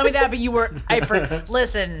didn't tell me that, but you were.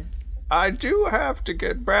 Listen. I do have to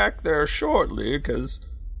get back there shortly, because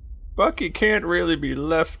Bucky can't really be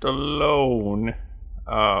left alone.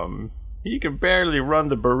 He can barely run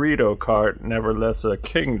the burrito cart, never less a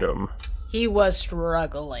kingdom. He was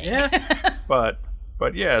struggling. Yeah. But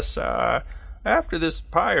yes, after this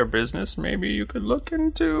Pyre business, maybe you could look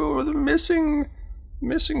into the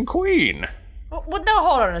missing queen. Well, no,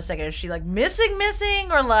 hold on a second. Is she, like, missing,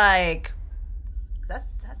 or, like... That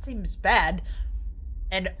seems bad.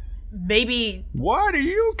 And maybe... Why do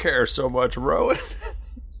you care so much, Rowan?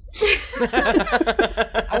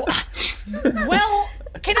 Well,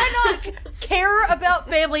 can I not care about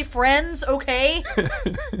family friends, okay?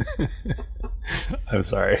 I'm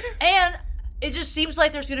sorry. And it just seems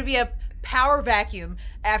like there's going to be a power vacuum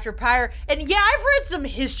after Pyre. And yeah, I've read some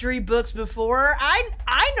history books before.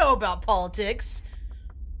 I know about politics.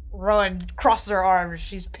 Rowan crosses her arms.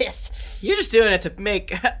 She's pissed. You're just doing it to make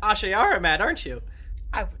Ashiara mad, aren't you?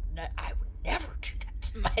 I would never do that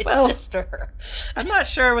to my sister. I'm not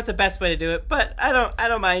sure what the best way to do it, but I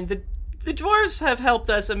don't mind. The dwarves have helped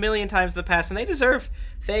us a million times in the past, and they deserve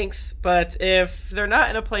thanks. But if they're not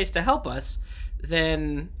in a place to help us,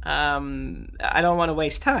 then I don't want to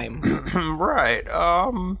waste time. Right.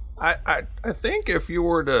 I think if you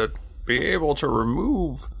were to be able to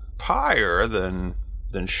remove Pyre, then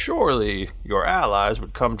surely your allies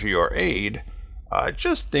would come to your aid. I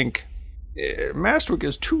just think Mastwick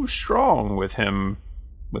is too strong with him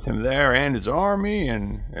there and his army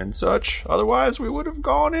and such. Otherwise, we would have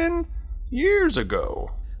gone in years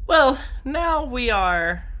ago. Well, now we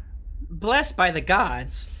are blessed by the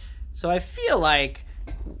gods, so I feel like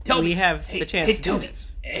we have the chance to do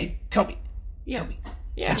this. Hey, Toby. Yeah. Toby.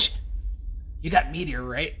 Yeah. You got Meteor,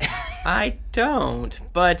 right? I don't,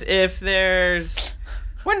 but if there's...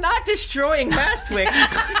 We're not destroying Mastwick.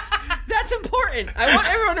 That's important. I want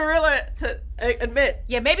everyone to admit.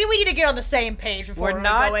 Yeah, maybe we need to get on the same page before we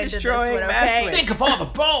go into this one, okay? We're not destroying Mastwick. Think of all the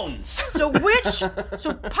bones.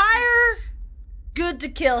 So Pyre, good to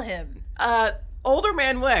kill him. Older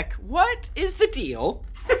Man Weck, what is the deal?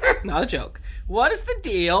 Not a joke. What is the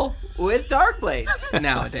deal with Darkblades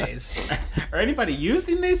nowadays? Are anybody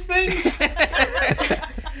using these things?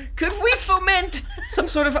 Could we foment some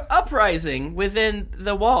sort of uprising within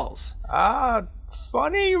the walls?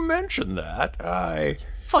 Funny you mention that.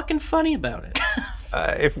 Fucking funny about it.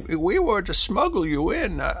 If we were to smuggle you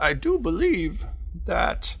in, I do believe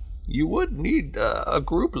that you would need a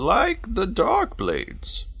group like the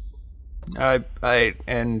Darkblades. I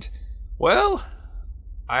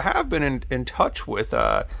have been in touch with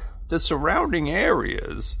the surrounding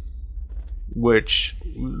areas, which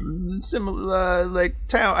similar like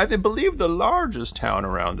town. I believe the largest town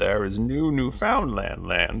around there is Newfoundland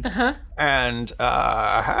land. Uh-huh. And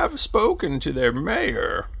I have spoken to their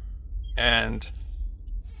mayor, and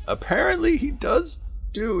apparently he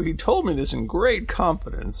told me this in great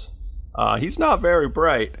confidence. He's not very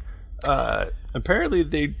bright. Apparently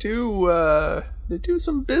they do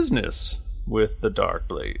some business with the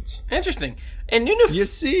Darkblades. Interesting. And you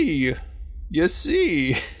see,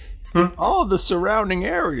 all the surrounding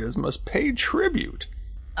areas must pay tribute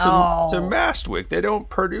to Mastwick. They don't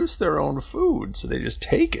produce their own food, so they just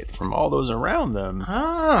take it from all those around them.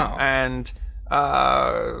 Oh. And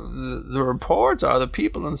the reports are the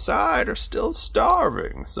people inside are still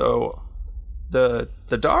starving. So the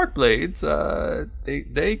Darkblades,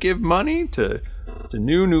 they give money to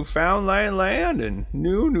Newfoundland land, and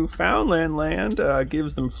Newfoundland land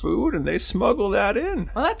gives them food, and they smuggle that in.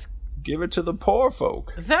 Well, give it to the poor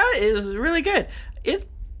folk. That is really good.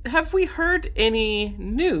 Have we heard any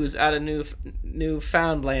news out of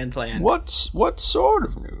Newfoundland land? What sort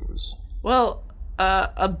of news? Well,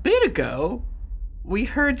 a bit ago, we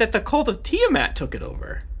heard that the cult of Tiamat took it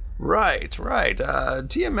over. Right.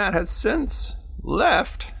 Tiamat has since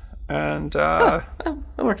left, and that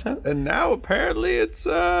works out. And now apparently it's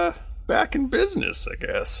back in business, I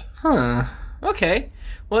guess. Huh. Okay.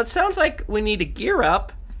 Well, it sounds like we need to gear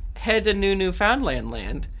up, head to Newfoundland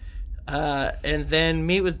land, and then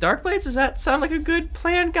meet with Darkblades. Does that sound like a good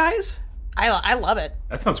plan, guys? I love it.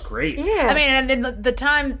 That sounds great. Yeah. I mean, and then the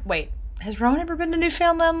time. Wait, has Rowan ever been to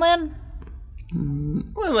Newfoundland land?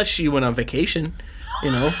 Well, unless she went on vacation,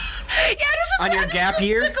 you know. On your gap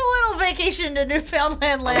year. Took a little vacation to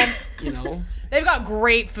Newfoundland land. You know. They've got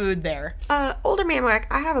great food there. Older man,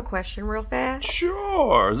 I have a question real fast.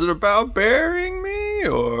 Sure. Is it about burying me,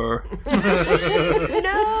 or?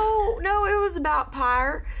 No, it was about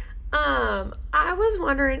Pyre. I was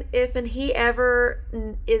wondering if he ever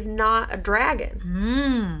is not a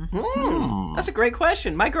dragon. That's a great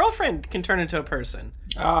question. My girlfriend can turn into a person.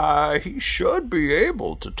 He should be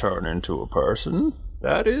able to turn into a person.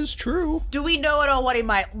 That is true. Do we know at all what he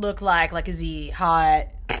might look like? Like, is he hot?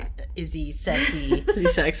 Is he sexy? Is he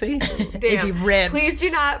sexy? Damn. Is he ripped? Please do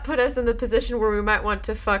not put us in the position where we might want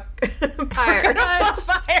to fuck Pyre.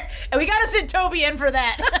 And we gotta send Toby in for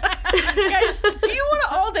that. Guys, do you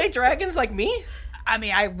want all-day dragons like me? I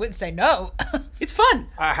mean, I wouldn't say no. It's fun.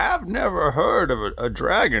 I have never heard of a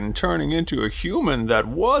dragon turning into a human that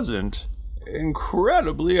wasn't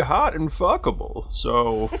incredibly hot and fuckable.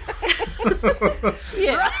 So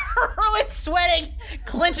yeah. Rowan's sweating,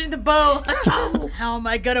 clenching the bow. How am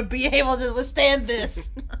I gonna be able to withstand this?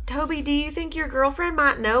 Toby, do you think your girlfriend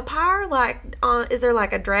might know Pyre? Like, is there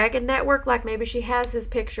like a dragon network? Like maybe she has his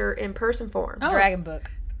picture in person form. Dragon book.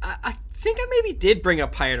 I think I maybe did bring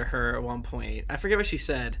up Pyre to her at one point. I forget what she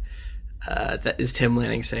said. That is Tim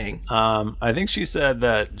Lanning saying. I think she said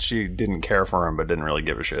that she didn't care for him but didn't really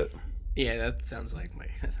give a shit. Yeah, that sounds like my...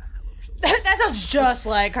 That sounds just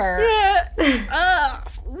like her. Yeah.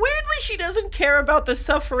 Weirdly, she doesn't care about the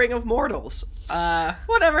suffering of mortals.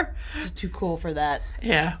 Whatever. She's too cool for that.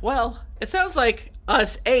 Yeah, well, it sounds like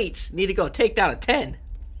us 8s need to go take down a 10.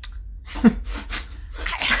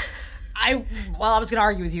 I was gonna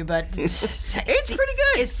argue with you, but it's pretty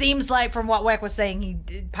good. It seems like from what Weck was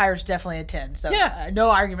saying, Pyre's definitely a 10. So yeah.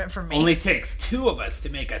 No argument from me. Only takes 2 of us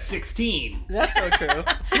to make a 16. That's so true.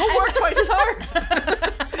 We'll work twice as hard.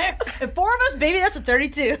 And 4 of us, baby, that's a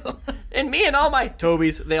 32. And me and all my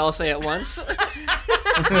Tobys, they all say at once.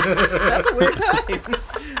 That's a weird time.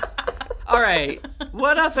 All right.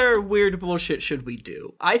 What other weird bullshit should we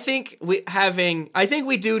do? I think we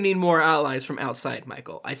do need more allies from outside,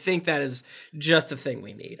 Michael. I think that is just a thing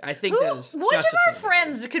we need. I think that is which of our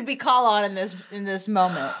friends could we call on in this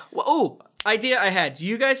moment? Well, idea I had.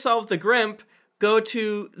 You guys solve the Grimp. Go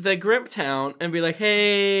to the Grimp town and be like,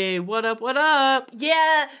 hey, what up, what up?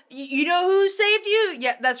 Yeah, you know who saved you?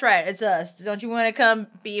 Yeah, that's right. It's us. Don't you want to come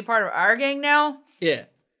be a part of our gang now? Yeah.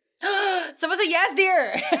 Someone say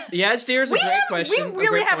Yazdir. Yazdir is a great question. We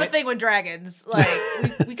really have a thing with dragons. Like,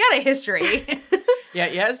 we got a history. Yeah,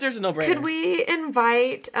 Yazdir's a no-brainer. Could we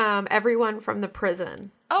invite everyone from the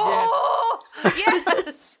prison? Oh,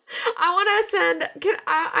 yes. I want to send...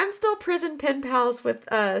 I'm still prison pen pals with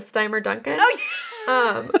Steimer Duncan. Oh,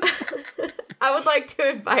 yeah. I would like to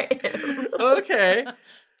invite him. Okay.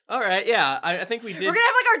 All right, yeah, I think we did. We're gonna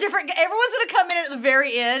have like our different. Everyone's gonna come in at the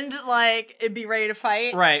very end, like, and be ready to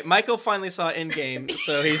fight. Right, Michael finally saw Endgame,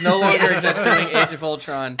 so he's no longer just doing Age of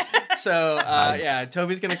Ultron. So, yeah,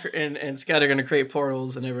 Toby's gonna and Scott are gonna create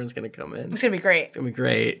portals, and everyone's gonna come in. It's gonna be great. It's gonna be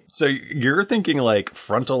great. So you're thinking like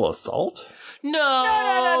frontal assault? No.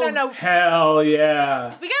 Hell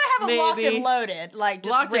yeah. We gotta have them locked and loaded, like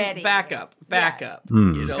just locked ready. And backup.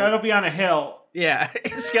 Scott will be on a hill. Yeah,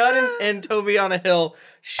 Scott and Toby on a hill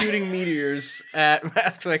shooting meteors at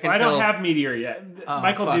Rastwick. I don't have meteor yet.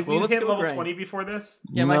 Michael, fuck. did we hit level grind. 20 before this?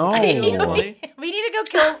 Yeah, no. Michael, We need to go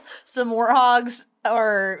kill some warthogs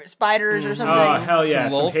or spiders or something. Oh, hell yeah.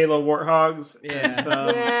 Some Some Halo warthogs. Yeah.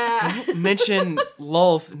 Yeah. Don't mention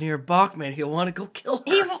Lolth near Bachman. He'll want to go kill her.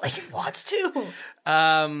 He wants to.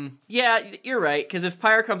 Yeah, you're right. Because if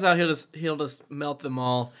Pyre comes out, he'll just melt them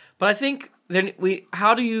all. But I think then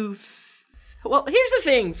well, here's the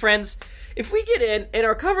thing, friends. If we get in and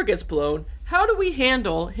our cover gets blown, how do we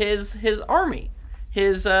handle his army,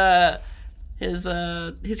 his crew?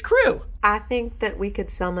 I think that we could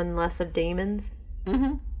summon lesser demons.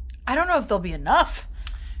 Mm-hmm. I don't know if there'll be enough.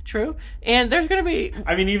 True. And there's going to be...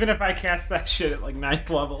 I mean, even if I cast that shit at like 9th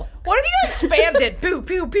level. What if you like spammed it? Pew,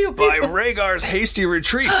 pew, pew, pew. By Rhaegar's hasty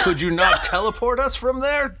retreat, could you not teleport us from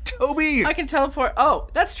there, Toby? I can teleport. Oh,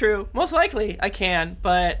 that's true. Most likely I can,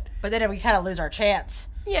 but... But then we kind of lose our chance.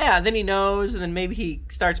 Yeah, then he knows, and then maybe he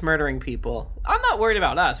starts murdering people. I'm not worried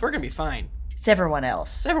about us. We're going to be fine. It's everyone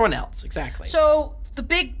else. It's everyone else, exactly. So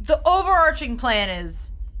the overarching plan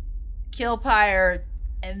is kill Pyre,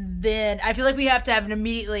 and then I feel like we have to have an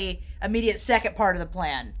immediate second part of the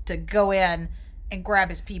plan to go in and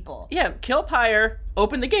grab his people. Yeah, kill Pyre,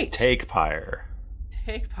 open the gates. Take Pyre.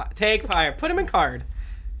 Take Pyre. Put him in card.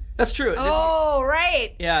 That's true.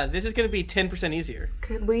 Right. Yeah, this is going to be 10% easier.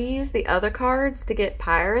 Could we use the other cards to get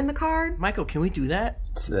Pyre in the card? Michael, can we do that?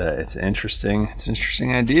 It's interesting. It's an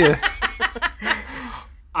interesting idea.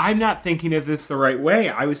 I'm not thinking of this the right way.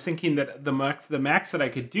 I was thinking that the max that I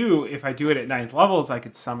could do, if I do it at 9th level, is I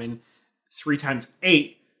could summon 3 times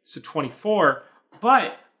 8, so 24.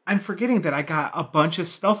 But I'm forgetting that I got a bunch of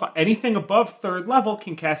spell slots. Anything above 3rd level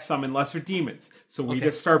can cast Summon Lesser Demons. So we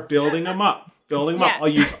just start building them up. I'll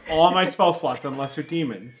use all my spell slots on Lesser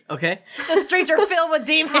Demons. Okay. The streets are filled with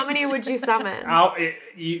demons. How many would you summon?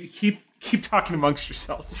 You keep talking amongst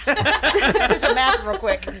yourselves. Do some math real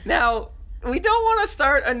quick. Now, we don't want to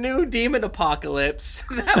start a new demon apocalypse.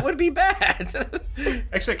 That would be bad.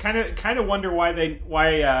 Actually, I kind of wonder why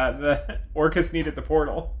the Orcas needed the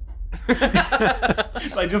portal.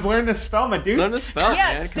 Like, just learn the spell, my dude. Learn the spell,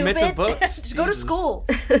 Yeah, man. stupid. Commit to books. Just go to school.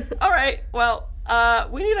 All right. Well,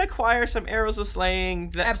 we need to acquire some arrows of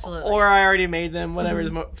slaying. Absolutely. Or I already made them. Whatever's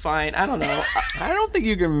fine. I don't know. I don't think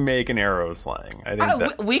you can make an arrow slaying. I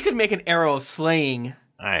think we could make an arrow of slaying.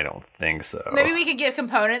 I don't think so. Maybe we could get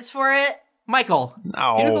components for it. Michael.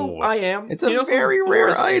 No. Do you know who I am? It's Do you a know who very rare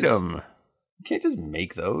Boris is? item. You can't just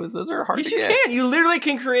make those. Those are hard Yes, to you get. can. You literally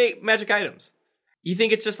can create magic items. You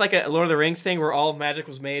think it's just like a Lord of the Rings thing where all magic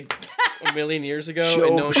was made a million years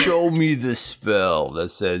ago? Show me the spell that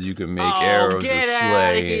says you can make arrows of get outta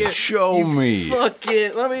slaying. here. Show me.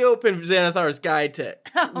 Fucking, let me open Xanathar's guide to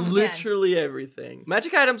Oh, literally everything.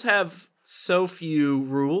 Magic items have so few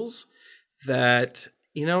rules that,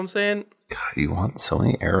 you know what I'm saying? God, you want so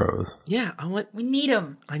many arrows. Yeah, We need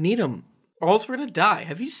them. I need them. Or else we're gonna die.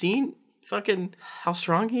 Have you seen fucking how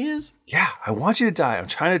strong he is? Yeah, I want you to die. I'm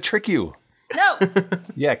trying to trick you. No.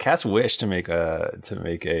 Yeah, cast wish to make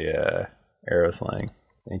a arrow slaying.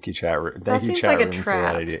 Thank you, chat room. Thank you, seems chat like a room, for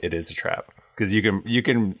trap. that idea. It is a trap because you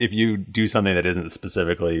can if you do something that isn't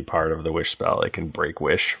specifically part of the wish spell, it can break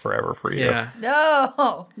wish forever for you. Yeah.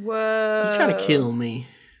 No. Whoa. You're trying to kill me.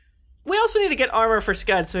 We also need to get armor for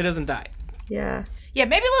Scud so he doesn't die. Yeah. Yeah,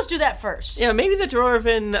 maybe let's do that first. Yeah, maybe the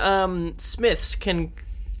Dwarven Smiths can,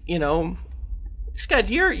 Scud,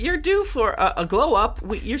 you're due for a glow up.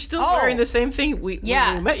 You're still wearing the same thing when we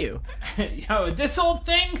met you. Yo, this old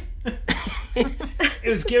thing? It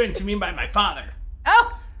was given to me by my father.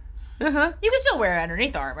 Oh. Uh-huh. You can still wear it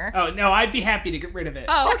underneath armor. Oh, no, I'd be happy to get rid of it.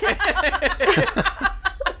 Oh, okay.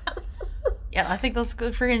 Yeah, I think let's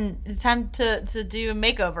go it's time to do a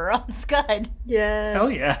makeover on Scud. Yes.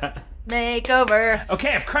 Hell yeah. Makeover.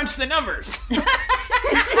 Okay, I've crunched the numbers.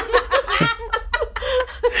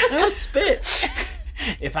 Oh, spit.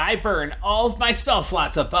 If I burn all of my spell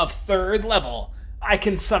slots above 3rd level, I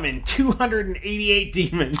can summon 288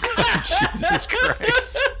 demons. Jesus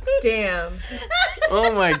Christ. Damn.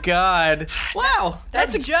 Oh my god. Wow.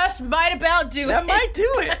 That's just might about do it. That might do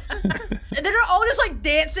it. And they're all just like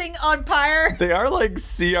dancing on Pyre. They are like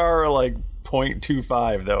CR like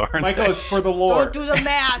 0.25 though, aren't Michael, they? it's for the lore. Don't do the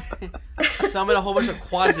math. Summon a whole bunch of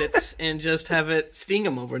quasits and just have it sting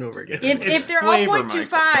them over and over again. If they're flavor, all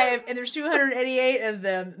 0.25 and there's 288 of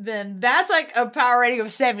them, then that's like a power rating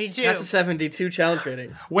of 72. That's a 72 challenge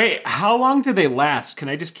rating. Wait, how long do they last? Can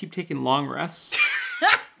I just keep taking long rests?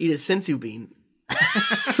 Eat a sensu bean.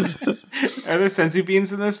 Are there sensu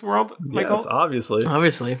beans in this world, Michael? Yes, obviously.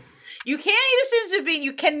 Obviously. You can't eat a sensu bean.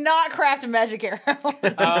 You cannot craft a magic arrow.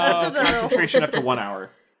 Concentration up to 1 hour.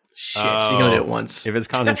 Shit, so you can only do it once. If it's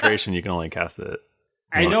concentration, you can only cast it.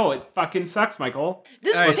 I know, it fucking sucks, Michael.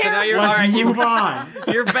 This All right, is so now terrible. you're Let's all right, move on.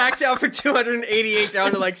 You're back down for 288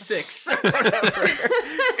 down to like 6. Back to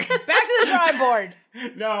the drawing board.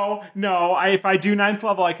 No. If I do 9th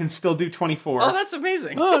level, I can still do 24. Oh, that's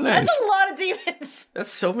amazing. Oh, nice. That's a lot of demons.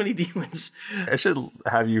 That's so many demons. I should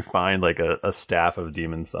have you find like a staff of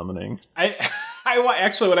demon summoning. I want,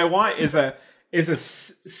 actually, what I want is is a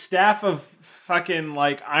staff of fucking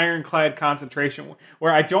like ironclad concentration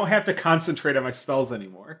where I don't have to concentrate on my spells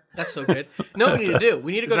anymore. That's so good. No, what we need to do.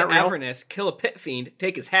 We need to go to that real? Avernus, kill a pit fiend,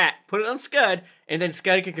 take his hat, put it on Scud, and then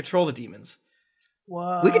Scud can control the demons.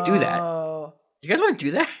 Whoa. We could do that. You guys want to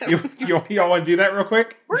do that? You all want to do that real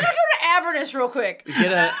quick? We're gonna go to Avernus real quick.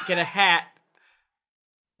 Get a hat,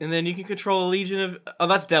 and then you can control a legion of. Oh,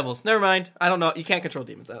 that's devils. Never mind. I don't know. You can't control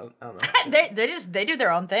demons. I don't know. they do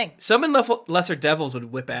their own thing. Summon lesser devils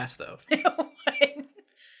would whip ass though.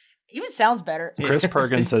 Even sounds better. Chris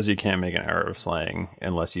Perkins says you can't make an arrow of slaying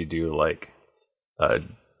unless you do like a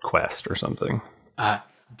quest or something.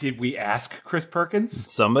 Did we ask Chris Perkins?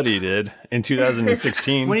 Somebody did in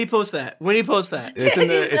 2016. When do you post that?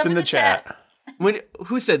 It's in the chat.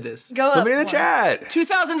 Who said this? Somebody in the chat.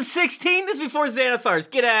 2016? This is before Xanathars.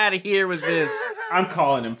 Get out of here with this. I'm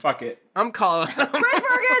calling him. Fuck it. I'm calling him. Chris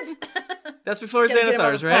Perkins! That's before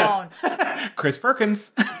Xanathars, right? Chris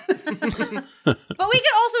Perkins. But we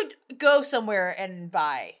could also go somewhere and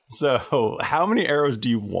buy. So, how many arrows do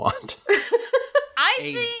you want?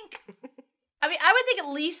 I would think at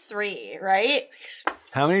least 3, right?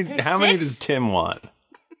 How many does Tim want?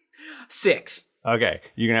 6. Okay,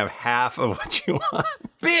 you can have half of what you want.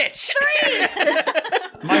 Bitch!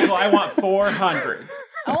 3! Michael, I want 400.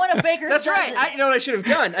 I want a baker's That's dozen. right. You know what I should have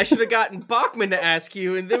done? I should have gotten Bachman to ask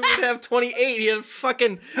you, and then we'd have 28. He'd have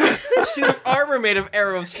fucking suit of armor made of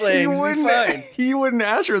arrow slaying. He wouldn't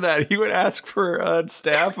ask for that. He would ask for a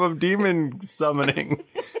staff of demon summoning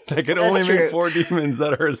that could only make 4 demons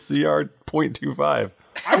that are a CR 0.25.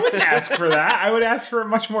 I wouldn't ask for that. I would ask for a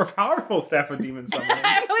much more powerful staff of demon summoning.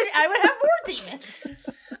 I would have more demons.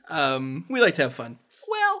 We like to have fun.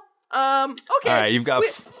 Well, okay. All right, you've got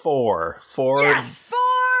 4 Yes! 4!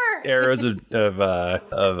 arrows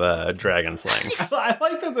of dragon slaying. I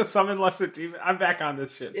like that the summon lesser demon. I'm back on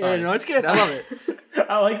this shit. Sorry. Yeah, no, it's good. I love it.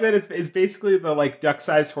 I like that it's basically the like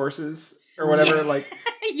duck-sized horses or whatever. Yeah. Like,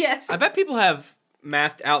 yes. I bet people have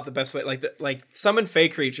mathed out the best way. Like summon fey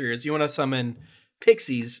creatures. You want to summon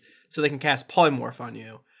pixies so they can cast polymorph on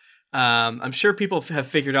you. I'm sure people have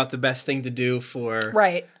figured out the best thing to do for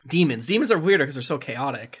demons. Demons are weirder because they're so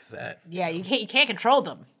chaotic that you can't control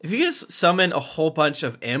them. if you just summon a whole bunch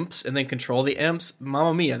of imps and then control the imps,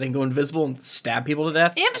 mamma mia, then go invisible and stab people to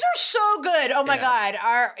death. Imps are so good. Oh my god!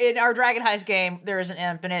 In our Dragon Heist game, there is an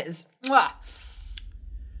imp, and it is. Mwah.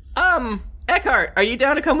 Eckhart, are you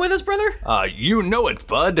down to come with us, brother? You know it,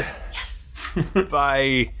 bud. Yes.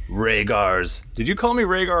 By Rhaegar's. Did you call me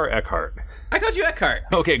Rhaegar or Eckhart? I called you Eckhart.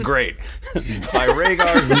 Okay, great. By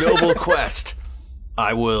Rhaegar's noble quest,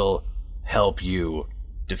 I will help you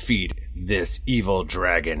defeat this evil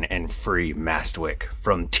dragon and free Mastwick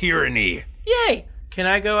from tyranny. Yay! Can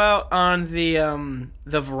I go out on the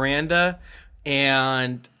veranda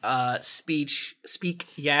and speak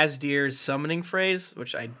Yazdir's summoning phrase,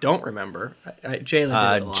 which I don't remember? Jayla did it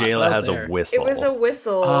a lot. Jayla has a whistle. It was a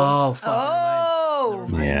whistle. Oh, fuck. Oh,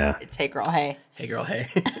 yeah. It's Hey Girl Hey. Hey girl, hey.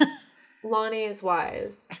 Lonnie is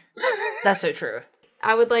wise. That's so true.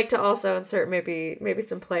 I would like to also insert maybe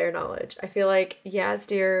some player knowledge. I feel like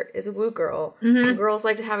Yazdir is a woo girl. Mm-hmm. Girls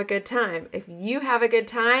like to have a good time. If you have a good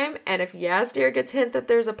time, and if Yazdir gets hint that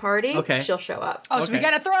there's a party, she'll show up. Oh, so we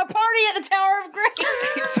gotta throw a party at the Tower of Grace.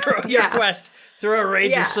 Throw your quest. Throw a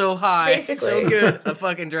ranger so high, basically. so good, a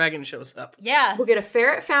fucking dragon shows up. Yeah. We'll get a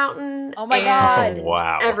ferret fountain. Oh my god. Oh,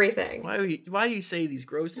 wow. Everything. Why do you say these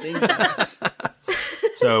gross things?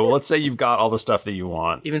 So let's say you've got all the stuff that you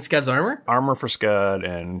want. Even Scud's armor? Armor for Scud,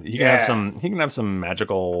 and he can have some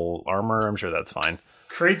magical armor. I'm sure that's fine.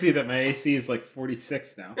 crazy that my AC is like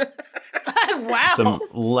 46 now. Wow. Some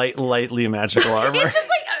lightly magical armor. He's just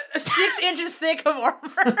like 6 inches thick of armor.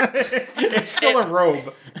 It's still a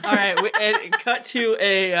robe. All right, and cut to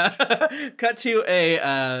a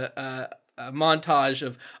montage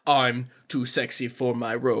of "I'm too sexy for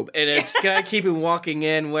my robe," and it's guy keeping walking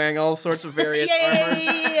in wearing all sorts of various armors,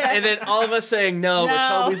 and then all of us saying no, but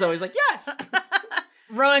Toby's always like yes.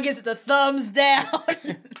 Rowan gives it the thumbs down.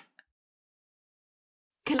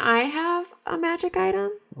 Can I have a magic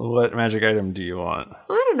item? What magic item do you want?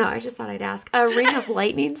 Well, I don't know. I just thought I'd ask. A ring of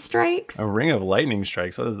lightning strikes. A ring of lightning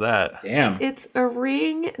strikes. What is that? Damn. It's a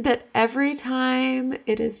ring that every time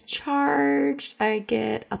it is charged, I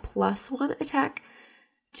get a +1 attack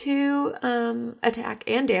to attack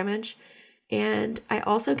and damage. And I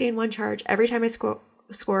also gain 1 charge every time I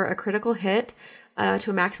score a critical hit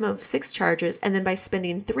to a maximum of 6 charges. And then by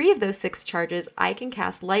spending 3 of those 6 charges, I can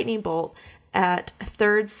cast Lightning Bolt at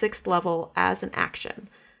 3rd, 6th level as an action.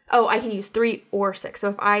 Oh, I can use 3 or 6. So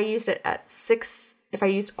if I used it at 6, if I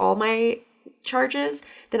used all my charges,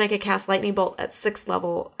 then I could cast Lightning Bolt at 6th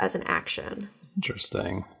level as an action.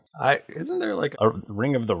 Interesting. Isn't there like a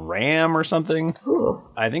Ring of the Ram or something? Ooh.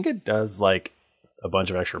 I think it does like a bunch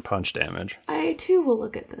of extra punch damage. I too will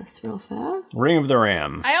look at this real fast. Ring of the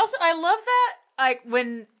Ram. I love that, like,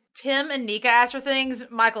 when Tim and Nika ask for things,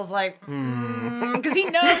 Michael's like, because he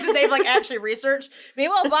knows that they've like actually researched.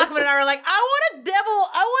 Meanwhile, Bachman and I are like, I want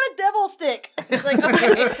a devil stick. It's like,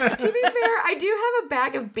 okay. To be fair, I do have a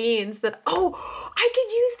bag of beans that, I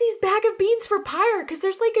could use these bag of beans for Pyre, because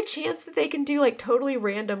there's like a chance that they can do like totally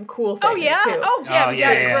random cool things. Oh yeah? Too. Oh yeah, we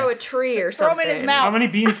gotta grow a tree or Throw something. him in his mouth. How many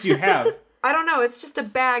beans do you have? I don't know. It's just a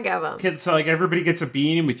bag of them. Kids, so like everybody gets a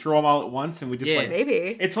bean and we throw them all at once and we just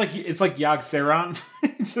maybe it's like Yogg Saron.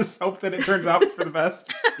 Just hope that it turns out for the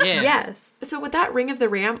best. Yeah. Yes. So would that Ring of the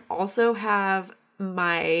Ram also have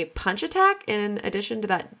my punch attack in addition to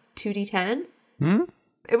that 2d10?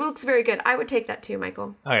 It looks very good. I would take that too,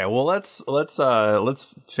 Michael. Okay, well let's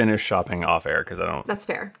finish shopping off air because I don't. That's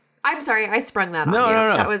fair. I'm sorry, I sprung that on No, you.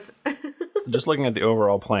 no. That was Just looking at the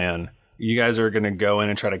overall plan. You guys are going to go in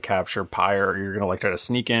and try to capture Pyre, or you're going to like try to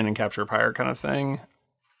sneak in and capture Pyre kind of thing?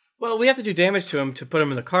 Well, we have to do damage to him to put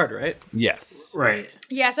him in the card, right? Yes. Right.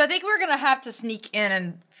 Yeah, so I think we're gonna have to sneak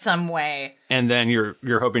in some way. And then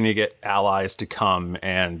you're hoping to get allies to come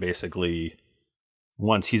and basically,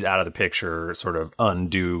 once he's out of the picture, sort of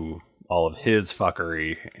undo all of his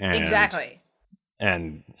fuckery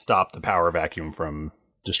and stop the power vacuum from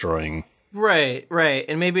destroying Right.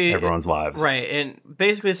 And maybe everyone's lives. Right, and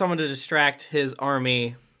basically someone to distract his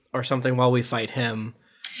army or something while we fight him.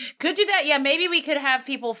 Could do that. Yeah, maybe we could have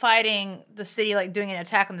people fighting the city, like doing an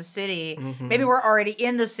attack on the city. Mm-hmm. Maybe we're already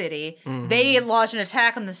in the city. They launch an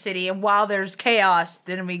attack on the city, and while there's chaos,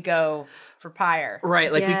 then we go for Pyre.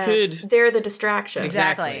 Right, like we could... They're the distraction.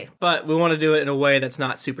 Exactly. But we want to do it in a way that's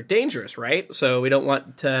not super dangerous, right? So we don't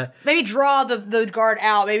want to... Maybe draw the guard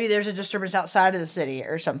out. Maybe there's a disturbance outside of the city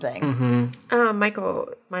or something. Michael,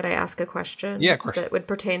 might I ask a question? Yeah, of course. That would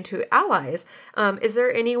pertain to allies. Is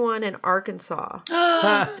there anyone in Arkansas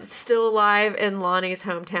still alive in Lonnie's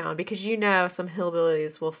hometown? Because you know some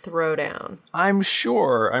hillbillies will throw down. I'm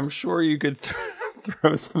sure you could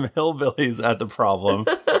throw some hillbillies at the problem.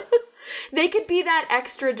 They could be that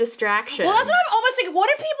extra distraction. Well, that's what I'm almost thinking. What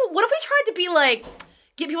if we tried to be like,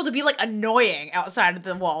 get people to be like annoying outside of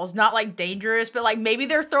the walls, not like dangerous, but like maybe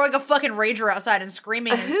they're throwing a fucking rager outside and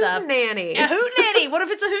screaming and stuff. Hootenanny. A hootenanny. What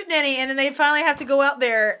if it's a hootenanny and then they finally have to go out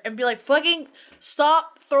there and be like, fucking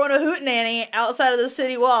stop throwing a hootenanny outside of the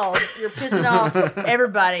city walls. You're pissing off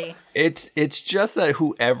everybody. It's just that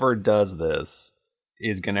whoever does this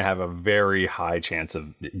is going to have a very high chance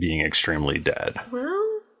of being extremely dead. Well...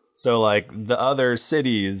 So, like, the other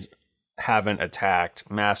cities haven't attacked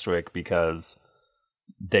Mastwick because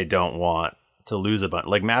they don't want to lose a bunch.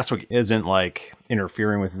 Like, Mastwick isn't, like,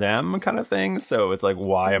 interfering with them kind of thing. So it's like,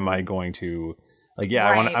 why am I going to... Like,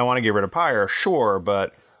 yeah, Right. I want to get rid of Pyre, sure,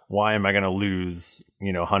 but why am I going to lose,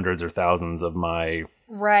 hundreds or thousands of my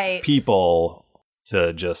people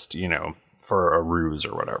to just, for a ruse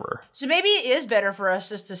or whatever? So maybe it is better for us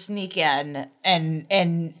just to sneak in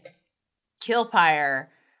and kill Pyre.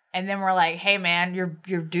 And then we're like, hey, man, your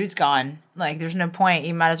dude's gone. Like, there's no point.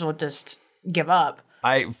 You might as well just give up.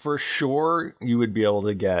 For sure, you would be able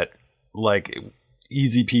to get, like,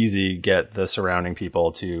 easy peasy, get the surrounding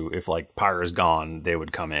people to, if, like, Pyre's gone, they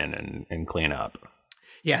would come in and clean up.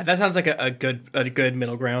 Yeah, that sounds like a good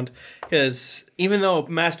middle ground. Because even though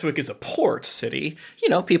Mastwick is a port city,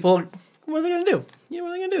 people, what are they going to do? What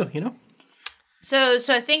are they going to do, So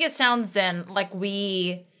I think it sounds then like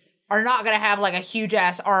we... are not going to have like a huge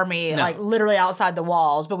ass army like literally outside the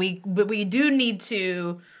walls, but we do need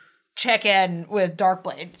to check in with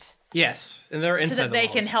Darkblades. Yes, and they're inside so that they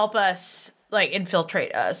can help us like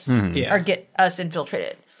infiltrate us or get us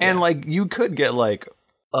infiltrated. And like you could get like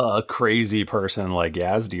a crazy person like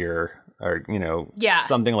Yazdir or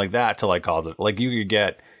something like that to like cause it. Like you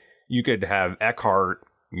could have Eckhart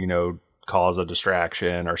cause a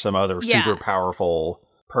distraction or some other super powerful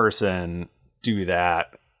person do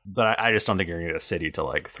that. But I just don't think you're going to get a city to,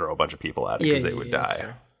 like, throw a bunch of people at it because they would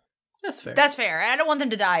die. That's fair. That's fair. I don't want them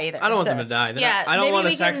to die either. I don't want them to die. I don't want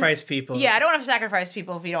to sacrifice people. Yeah, I don't want to sacrifice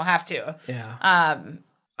people if we don't have to. Yeah.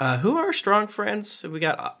 Who are our strong friends? We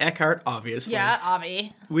got Eckhart, obviously. Yeah,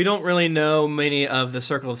 Avi. We don't really know many of the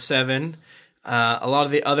Circle of Seven. A lot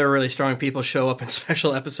of the other really strong people show up in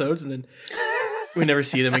special episodes, and then we never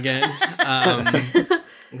see them again.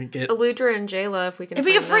 We get Eludra and Jayla, if we can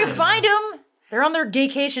find them. They're on their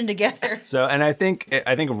gaycation together. So, and I think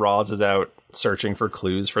Roz is out searching for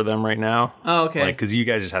clues for them right now. Oh, okay. Like, because you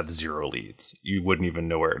guys just have 0 leads. You wouldn't even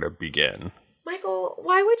know where to begin. Michael,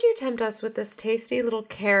 Why would you tempt us with this tasty little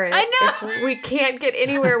carrot? I know. If we can't get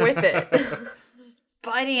anywhere with it.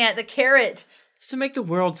 Biting at the carrot. It's to make the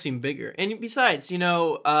world seem bigger. And besides,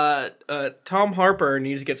 Tom Harper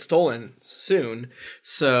needs to get stolen soon.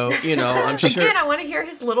 So, I'm sure. Again, I want to hear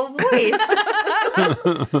his little voice.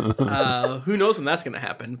 Who knows when that's going to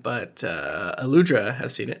happen, but Aludra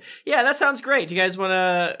has seen it. Yeah, that sounds great. Do you guys want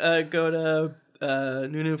to go to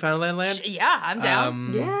New Newfoundland land? Yeah, I'm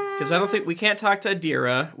down. Yeah. Because I don't think we can't talk to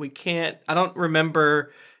Adira. I don't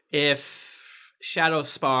remember if Shadow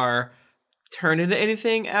Spar turned into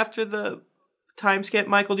anything after the time skip.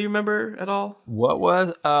 Michael, do you remember at all? What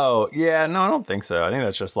was? Oh, yeah. No, I don't think so. I think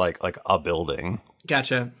that's just like a building.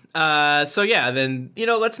 Gotcha. So yeah, then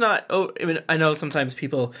let's not. I know sometimes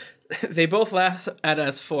people they both laugh at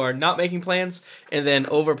us for not making plans and then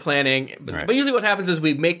over planning. Right. But usually, what happens is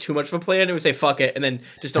we make too much of a plan and we say fuck it and then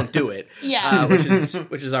just don't do it. Yeah, which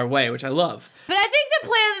is our way, which I love. But I think the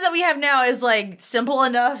plan that we have now is like simple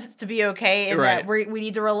enough to be okay, and Right. that we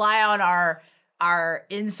need to rely on our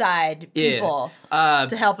inside people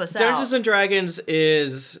to help us out. Dungeons and Dragons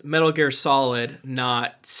is Metal Gear Solid,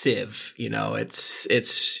 not Civ.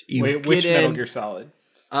 It's you. Wait, which Metal Gear Solid?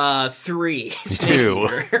 3. 2.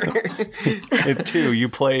 It's 2. You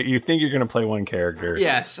think you're gonna play one character.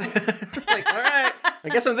 Yes. Like, all right. I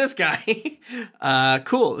guess I'm this guy.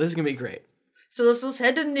 Cool. This is gonna be great. So let's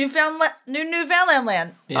head to Newfoundland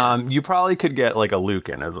land. Yeah. You probably could get like a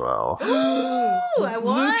Lucan as well. Ooh, I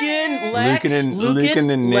want Lucan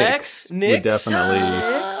and Lex, Nyx would definitely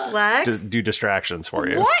Lex? do distractions for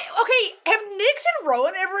you. What? Okay, have Nyx and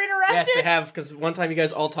Rowan ever interacted? Yes, they have, because one time you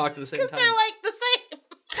guys all talked at the same time. Because they're like the same.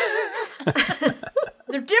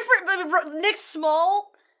 They're different, but Nyx's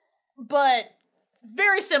small, but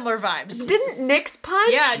very similar vibes. Didn't Nyx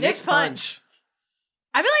punch? Yeah, Nyx punch.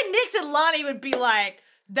 I feel like Nyx and Lonnie would be like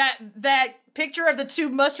that picture of the two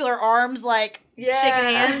muscular arms, like shaking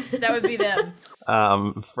hands. That would be them.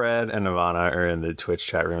 Fred and Ivana are in the Twitch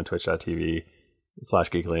chat room, twitch.tv/Geekly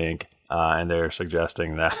Inc., and they're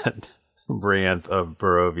suggesting that Brianth of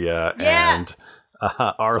Barovia and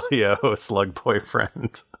Arleo, Slug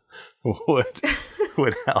Boyfriend,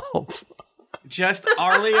 would help. Just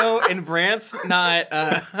Arleo and Branth, not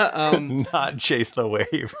Chase the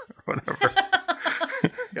Wave or whatever.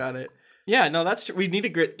 Got it. Yeah, no, that's true. We need to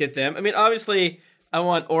get them. I mean, obviously, I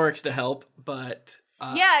want Oryx to help, but get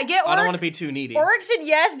Oryx. I don't want to be too needy. Oryx and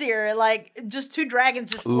Yazdir, like just two dragons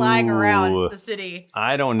just flying around the city.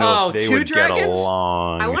 I don't know if they would dragons? get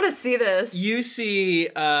along. I want to see this. You see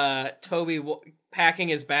Toby packing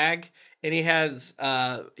his bag, and he has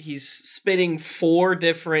he's spinning 4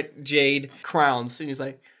 different jade crowns, and he's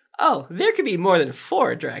like, "Oh, there could be more than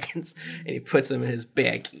 4 dragons," and he puts them in his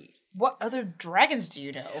baggie. What other dragons do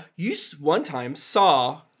you know? You one time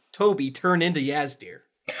saw Toby turn into Yazdir.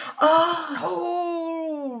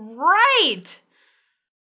 Oh, right.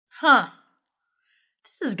 Huh.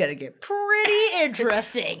 This is gonna get pretty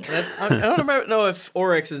interesting. I don't know if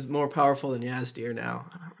Oryx is more powerful than Yazdir now.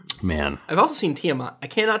 Man. I've also seen Tiamat. I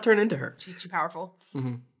cannot turn into her. She's too powerful.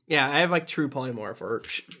 Mm-hmm. Yeah, I have like true polymorph or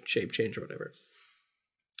shape change or whatever.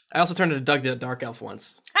 I also turned into Doug the Dark Elf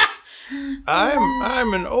once.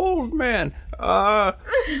 I'm an old man. What?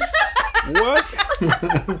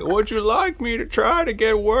 Would you like me to try to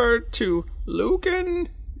get word to Lucan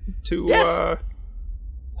to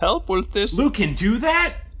help with this? Lucan, do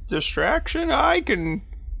that? Distraction? I can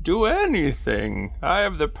do anything. I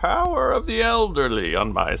have the power of the elderly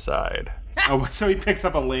on my side. Oh, so he picks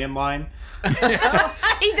up a landline?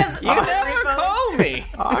 He doesn't. You never call me.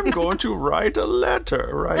 I'm going to write a letter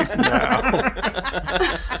right now.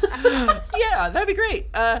 Yeah, that'd be great.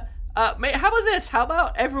 How about this? How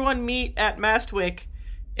about everyone meet at Mastwick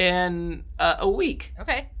in a week?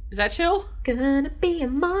 Okay. Is that chill? Gonna be a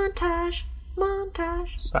montage.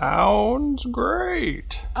 Sounds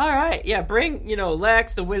great. All right. Yeah, bring,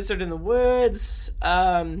 Lex, the Wizard in the Woods,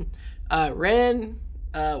 Ren,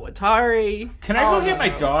 Watari. Can I go get my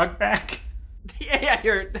dog back? Yeah,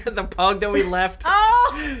 the pug that we left.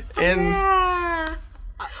 Oh! Yeah.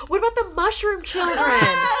 What about the mushroom children?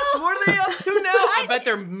 What are they up to now? I bet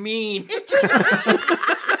they're mean. I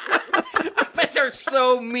bet they're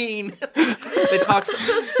so mean. They talk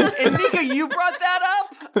And Nika, you brought that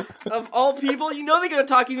up? Of all people, they're going to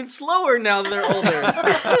talk even slower now that they're older.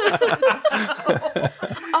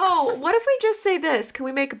 Oh, what if we just say this? Can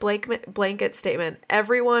we make a blanket statement?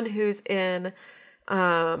 Everyone who's in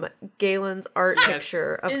Galen's art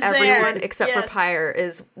picture of Is everyone there. except for Pyre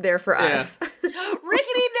is there for us.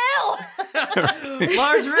 Rickety Nell!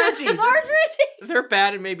 Large Reggie. Large Reggie! They're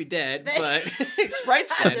bad and maybe dead, but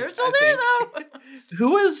Sprite's dead. They're still there, though.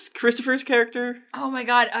 Who was Christopher's character? Oh my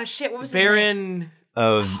god! Shit! What was Baron?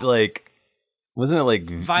 Of like, wasn't it like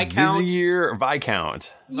Viscount? Vizier or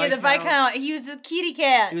Viscount? Yeah, the Viscount. He was a kitty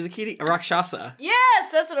cat. He was a kitty, a Rakshasa.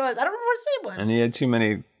 Yes, that's what it was. I don't remember what his name was. And he had too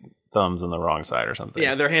many thumbs on the wrong side or something.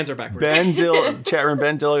 Yeah, their hands are backwards. Ben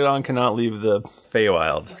Dillagon cannot leave the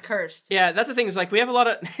Feywild. He's cursed. Yeah, that's the thing. Is like we have a lot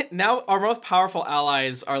of now. Our most powerful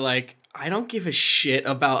allies are like, I don't give a shit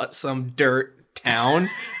about some dirt town.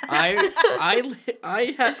 I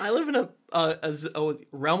live in a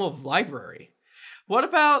realm of library. What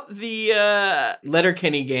about the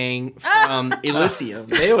Letterkenny gang from Elysium?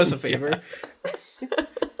 They owe us a favor.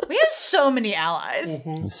 We have so many allies.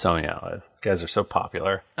 So many allies. These guys are so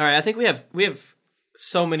popular. All right, I think we have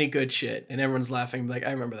so many good shit, and everyone's laughing like,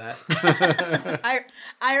 I remember that.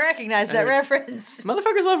 I recognize that reference.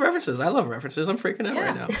 Motherfuckers love references. I love references. I'm freaking out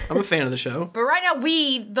right now. I'm a fan of the show. But right now,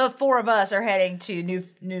 the four of us, are heading to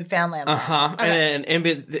Newfoundland. Okay. And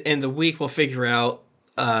in the week we'll figure out,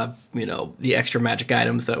 the extra magic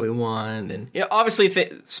items that we want, and obviously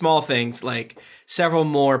small things like several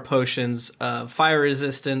more potions of fire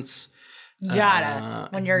resistance.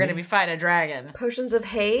 When you're going to be fighting a dragon. Potions of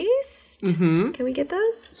haste? Mm-hmm. Can we get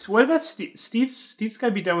those? So what about Steve? Steve's got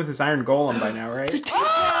to be done with his iron golem by now, right?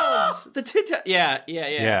 The Tit Yeah.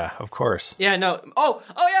 Yeah, of course. Yeah, no. Oh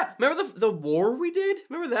yeah. Remember the war we did?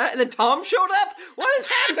 Remember that? And then Tom showed up? What is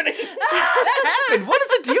happening? That happened. What is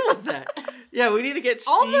the deal with that? Yeah, we need to get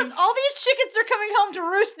Steve. All these chickens are coming home to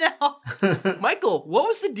roost now. Michael, what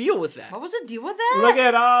was the deal with that? What was the deal with that? Look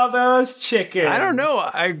at all those chickens. I don't know.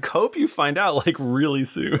 I hope you find out like really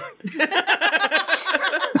soon.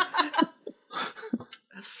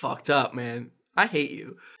 That's fucked up, man. I hate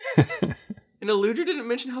you. And Eludra didn't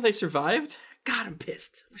mention how they survived? God, I'm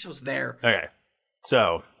pissed. I wish I was there. Okay.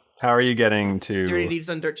 So, how are you getting to Dirty Deeds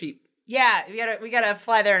Done Dirt Cheap. Yeah, we gotta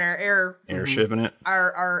fly there in our airship in it?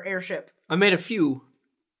 Our airship. I made a few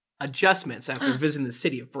adjustments after visiting the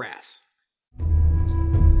city of Brass.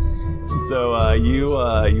 So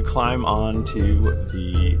you climb onto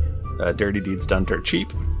the Dirty Deeds Done Dirt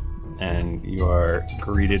Cheap, and you are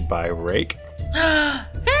greeted by Rake.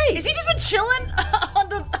 Hey, has he just been chilling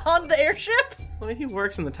on the airship? Well, he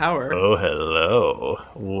works in the tower. Oh, hello.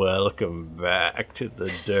 Welcome back to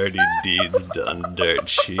the Dirty Deeds Done Dirt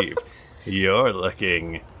Cheap. You're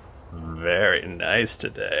looking very nice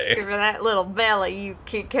today. Give her that little belly, you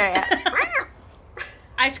Kit Kat.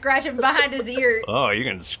 I scratch him behind his ear. Oh, you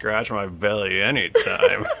can scratch my belly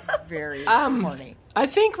anytime. Very horny. I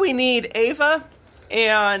think we need Ava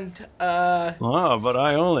and Oh, but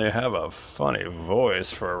I only have a funny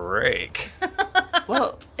voice for Rake.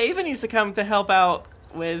 well, Ava needs to come to help out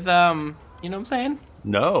with you know what I'm saying?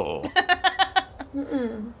 No.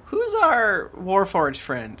 Who's our Warforged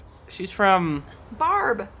friend? She's from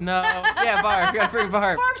Barb. No. Yeah, Barb. You gotta bring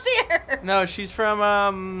Barb. Barb's here. No, she's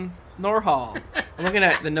from Norhall. I'm looking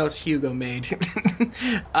at the notes Hugo made.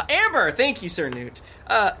 Amber, thank you, Sir Newt.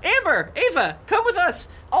 Amber, Ava, come with us.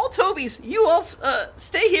 All Toby's, you all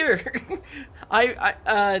stay here.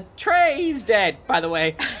 Trey's dead, by the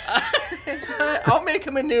way. I'll make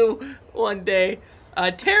him a new one day.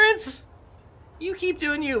 Terrence, you keep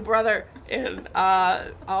doing you, brother, and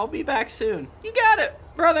I'll be back soon. You got it,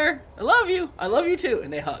 brother. I love you. I love you too.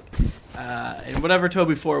 And they hug. And whatever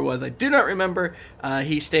Toby 4 was, I do not remember.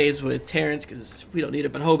 He stays with Terrence because we don't need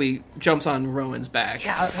it, but Hobie jumps on Rowan's back.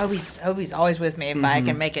 Yeah, Hobie's always with me if I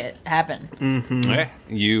can make it happen. Mm-hmm. Okay.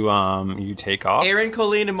 You take off. Aaron,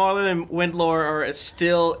 Colleen, and Marlon and Windlore are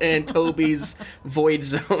still in Toby's void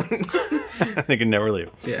zone. They can never leave.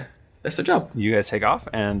 Yeah, that's their job. You guys take off,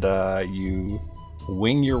 and you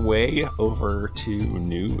wing your way over to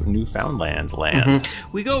Newfoundland land.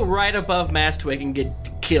 Mm-hmm. We go right above Mastwick and get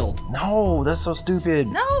killed. No, that's so stupid.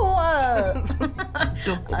 No.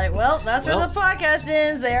 Well, that's where the podcast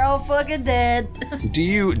ends. They're all fucking dead. Do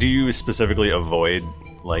you specifically avoid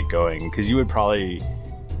like going? Because you would probably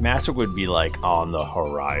Mastwick would be like on the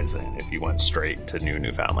horizon if you went straight to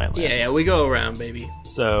Newfoundland land. Yeah, we go around, baby.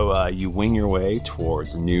 So you wing your way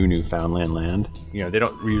towards Newfoundland land. You know, they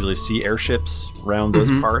don't usually see airships around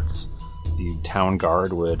those parts. The town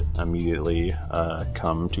guard would immediately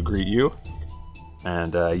come to greet you.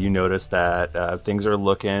 And you notice that things are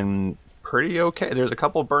looking pretty okay. There's a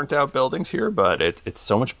couple burnt out buildings here, but it's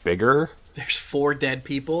so much bigger. There's 4 dead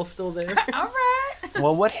people still there. All right.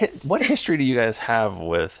 Well, what history do you guys have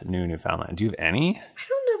with Newfoundland? Do you have any? I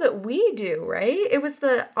don't know that we do, right? It was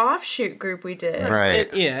the offshoot group we did. Right.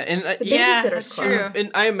 And the Babysitter's Club. true.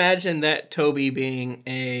 And I imagine that Toby being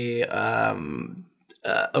a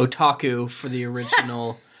otaku for the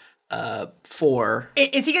original for.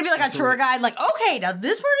 Is he gonna be like a tour guide? Like, okay, now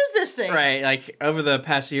this part is this thing, Right, like over the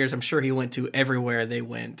past years, I'm sure he went to everywhere they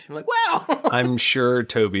went. I'm like, wow. I'm sure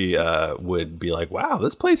Toby would be like, wow,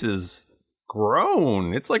 this place is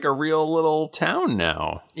grown. It's like a real little town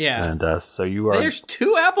now. Yeah. And so you are. There's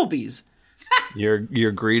 2 Applebee's.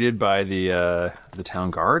 You're greeted by the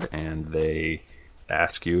town guard, and they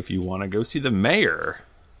ask you if you want to go see the mayor,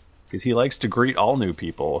 because he likes to greet all new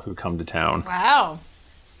people who come to town. Wow.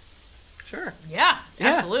 Sure. Yeah,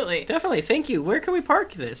 absolutely. Definitely. Thank you. Where can we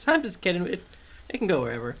park this? I'm just kidding. It can go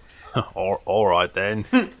wherever. All right then.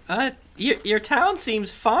 Your town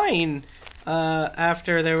seems fine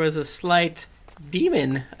after there was a slight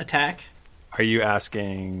demon attack. Are you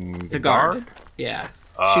asking the guard? Yeah.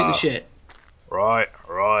 Shooting the shit. Right.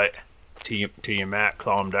 Tiamat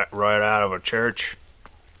climbed right out of a church,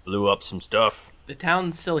 blew up some stuff. The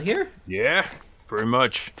town's still here? Yeah, pretty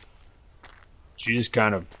much. She just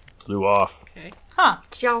kind of flew off. Okay. Huh.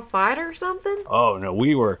 Did y'all fight or something? Oh no,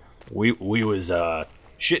 we was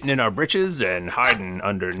shitting in our britches and hiding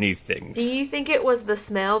underneath things. Do you think it was the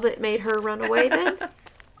smell that made her run away then?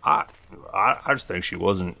 I just think she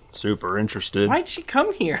wasn't super interested. Why'd she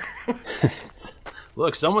come here?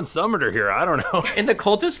 Look, someone summoned her here. I don't know. And the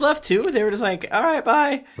cultists left too? They were just like, all right,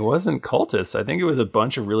 bye. It wasn't cultists. I think it was a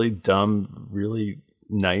bunch of really dumb, really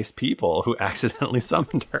nice people who accidentally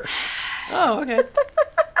summoned her. Oh, okay.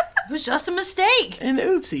 It was just a mistake. And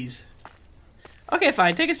oopsies. Okay,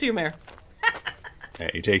 fine. Take us to your mayor.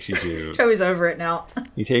 Yeah, he takes you to... Toby's over it now.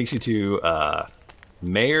 He takes you to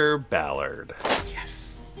Mayor Ballard.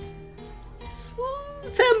 Yes.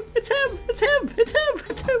 It's him. It's him. It's him. It's him.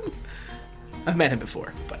 It's him. I've met him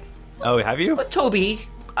before, but... Oh, have you? But Toby,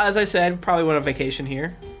 as I said, probably went on vacation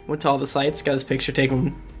here. Went to all the sites, got his picture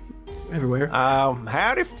taken everywhere.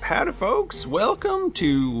 Howdy, folks. Welcome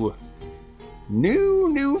to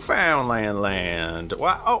Newfoundland land.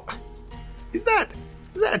 Wow. Oh, is that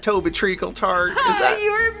Toby Treacle Tart? Is that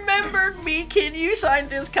You remembered me. Can you sign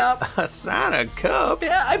this cup? sign a cup?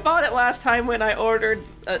 Yeah, I bought it last time when I ordered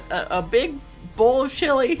a big bowl of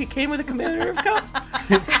chili. It came with a commemorative cup.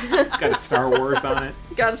 It's got a Star Wars on it.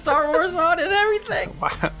 Got a Star Wars on it and everything.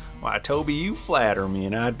 Why, Toby, you flatter me,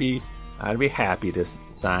 and I'd be happy to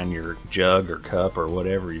sign your jug or cup or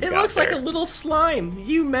whatever you got. It looks there. like a little slime.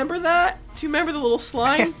 You remember that? Do you remember the little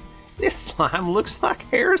slime? This slime looks like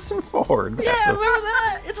Harrison Ford. Remember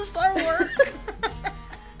that? It's a Star Wars.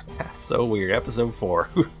 That's so weird. Episode 4.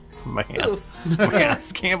 Man, I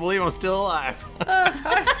just can't believe I'm still alive.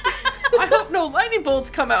 I hope no lightning bolts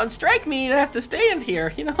come out and strike me and I have to stand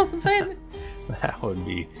here. You know what I'm saying? That would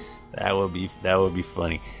be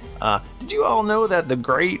funny. Did you all know that the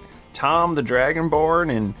great Tom the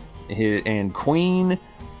Dragonborn and Queen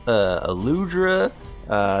Eludra,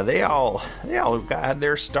 they all got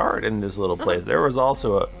their start in this little place. There was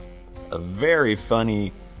also a very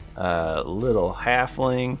funny little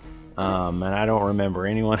halfling, and I don't remember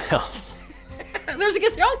anyone else. There's a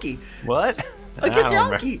Githyanki. What? A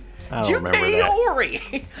Githyanki. Junpei Ori.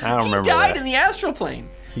 I don't remember He died that. in the astral plane.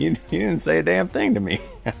 He didn't say a damn thing to me.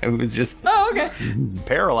 It was just he was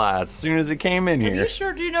paralyzed as soon as it came in here. You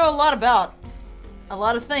sure do know a lot about a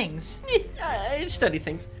lot of things. I study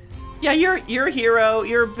things. Yeah, you're a hero.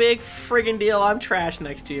 You're a big friggin' deal. I'm trash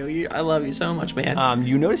next to you. I love you so much, man.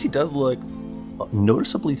 You notice he does look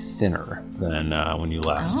noticeably thinner than when you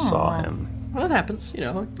last saw him. Well, that happens, you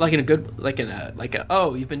know,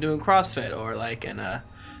 you've been doing CrossFit, or like in a.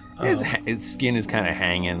 His skin is kind of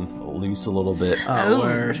hanging loose a little bit.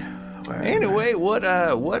 Word. Anyway, what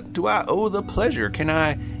do I owe the pleasure? Can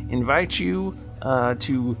I invite you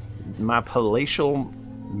to my palatial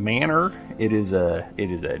manor? It is a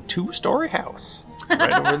 2-story house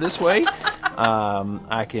right over this way. We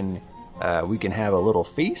can have a little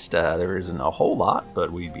feast. There isn't a whole lot,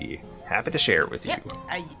 but we'd be happy to share it with you.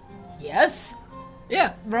 Yes?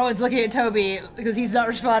 Yeah. Rowan's looking at Toby because he's not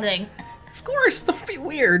responding. Of course, don't be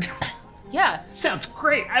weird. Yeah. Sounds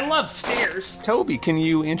great. I love stairs. Toby, can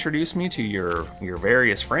you introduce me to your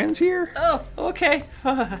various friends here? Oh, okay.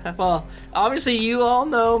 Well, obviously you all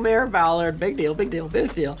know Mayor Ballard. Big deal, big deal,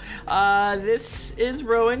 big deal. This is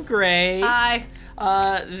Rowan Gray. Hi.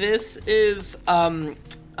 This is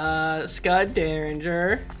Scud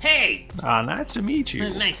Derringer. Hey. Nice to meet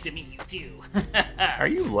you. Nice to meet you too. Are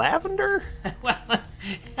you Lavender? Well,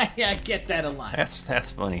 I get that a lot.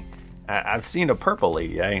 That's funny. I've seen a purple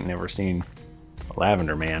lady. I ain't never seen a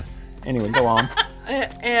lavender man. Anyway, go on.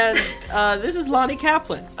 And this is Lonnie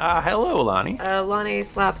Kaplan. Hello, Lonnie. Lonnie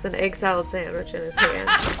slaps an egg salad sandwich in his hand.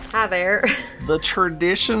 Hi there. The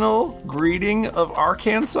traditional greeting of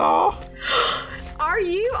Arkansas. are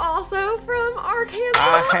you also from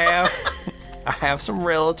Arkansas? I have some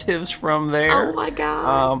relatives from there. Oh my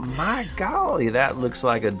god. My golly, that looks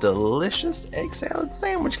like a delicious egg salad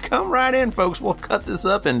sandwich. Come right in, folks. We'll cut this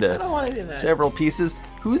up into several pieces.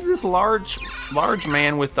 Who's this large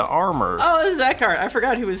man with the armor? Oh, this is Eckhart. I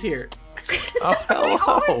forgot he was here. Oh, hello. I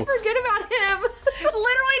always forget about him.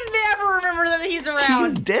 Literally never remember that he's around.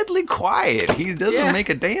 He's deadly quiet. He doesn't make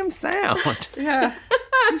a damn sound. Yeah,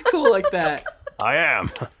 he's cool like that. I am.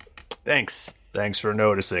 Thanks for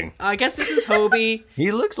noticing. I guess this is Hobie.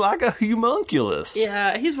 He looks like a homunculus.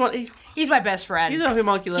 Yeah, he's my best friend. He's a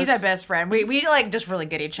homunculus. He's our best friend. We like just really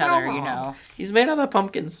get each other, you know. He's made out of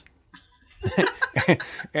pumpkins.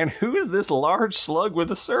 And who's this large slug with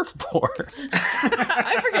a surfboard?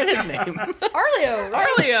 I forget his name. Arleo. Right?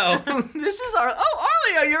 Arleo. This is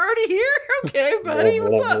Arleo, you're already here? Okay, buddy,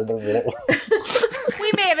 what's up?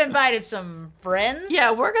 We may have invited some friends.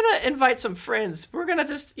 Yeah, we're gonna invite some friends. We're gonna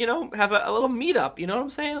just, have a little meetup, you know what I'm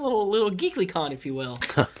saying? A little GeeklyCon, if you will.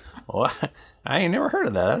 Well, I ain't never heard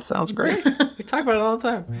of that. That sounds great. We talk about it all the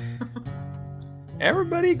time.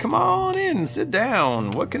 Everybody, come on in, sit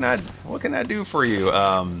down. What can I do for you?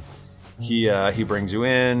 He brings you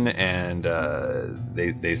in, and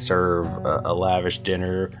they serve a lavish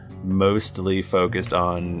dinner, mostly focused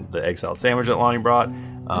on the egg salad sandwich that Lonnie brought,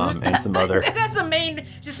 and some other. That's the main,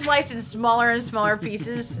 just sliced in smaller and smaller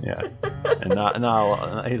pieces. Yeah,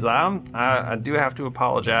 and he's like, I do have to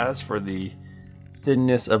apologize for the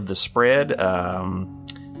thinness of the spread.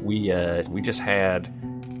 We just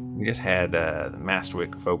had the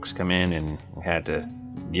Mastwick folks come in, and we had to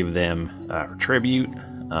give them tribute.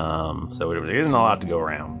 So there isn't a lot to go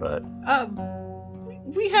around, but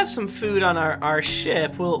we have some food on our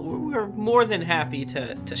ship. We're more than happy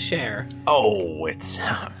to share. Oh, it's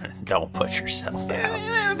don't put yourself out.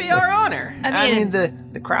 It would be our honor. I mean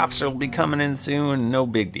the crops will be coming in soon. No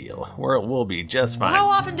big deal. We'll be just fine. How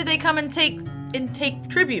often do they come and take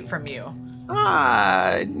tribute from you?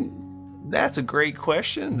 That's a great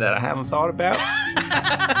question that I haven't thought about.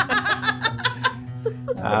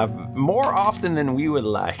 More often than we would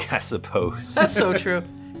like, I suppose. That's so true.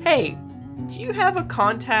 Hey, do you have a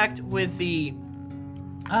contact with the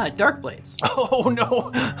Darkblades? Oh,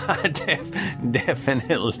 no.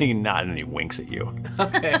 Definitely not. And he winks at you.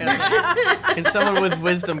 Okay. And someone with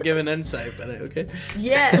wisdom give an insight, but okay.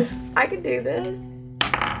 Yes, I can do this.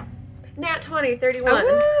 Nat 20, 31.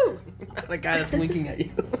 Oh, the guy that's winking at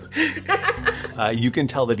you. You can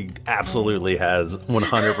tell that he absolutely has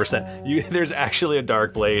 100%. There's actually a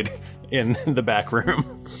Darkblade in the back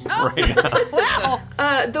room right now.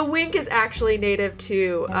 Wow. The wink is actually native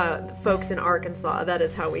to folks in Arkansas. That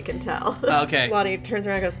is how we can tell. Okay. Lonnie turns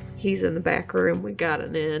around and goes, he's in the back room. We got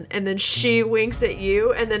an in. And then she winks at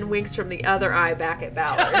you and then winks from the other eye back at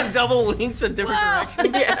Ballard. Double winks in different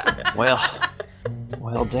directions. Yeah.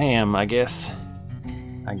 Well, damn. I guess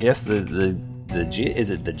the jig, is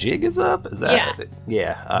it the jig is up? Is that?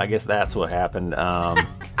 Yeah. I guess that's what happened.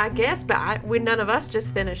 I guess, but none of us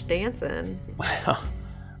just finished dancing. Well,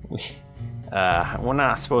 we're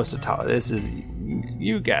not supposed to talk. This is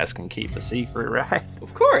you guys can keep a secret, right?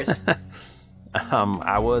 Of course.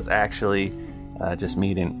 I was actually just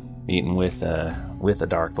meeting with a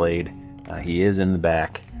Darkblade. He is in the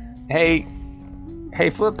back. Hey,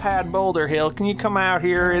 Footpad Boulder Hill, can you come out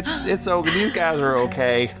here? It's okay. These guys are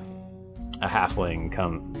okay. A halfling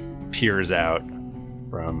peers out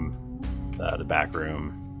from the back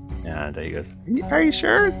room, and he goes, "Are you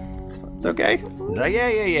sure? It's okay." He's like,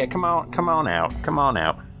 yeah. Come on out.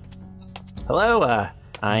 Hello,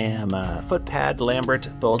 I am Footpad Lambert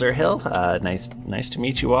Boulder Hill. Nice to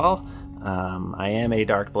meet you all. I am a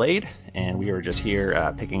Darkblade, and we were just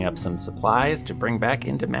here picking up some supplies to bring back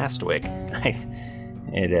into Mastwick.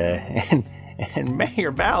 And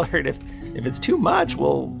Mayor Ballard, if it's too much,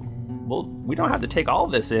 we don't have to take all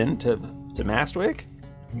this in to Mastwick.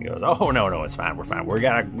 He goes, oh no, it's fine. We're fine.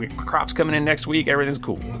 We crops coming in next week. Everything's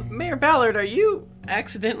cool. Mayor Ballard, are you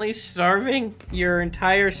accidentally starving your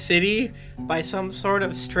entire city by some sort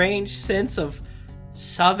of strange sense of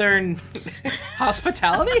southern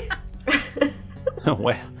hospitality?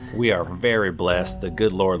 Well, we are very blessed. The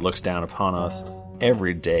good Lord looks down upon us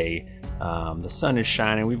every day. The sun is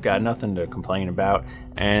shining. We've got nothing to complain about.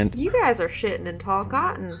 And you guys are shitting in tall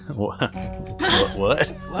cotton. What?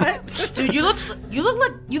 Dude, you look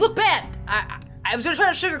bad. I was gonna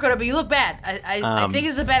try to sugarcoat it, but you look bad. I think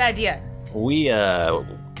it's a bad idea. We are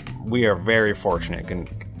very fortunate,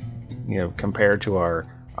 compared to our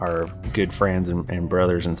good friends and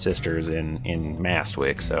brothers and sisters in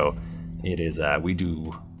Mastwick. So it is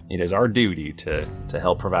our duty to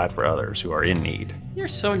help provide for others who are in need. You're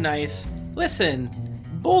so nice. Listen,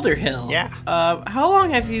 Boulder Hill. Yeah. How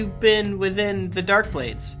long have you been within the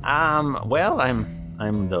Darkblades? Well,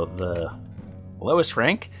 I'm the lowest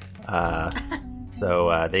rank.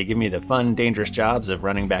 So they give me the fun, dangerous jobs of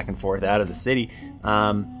running back and forth out of the city.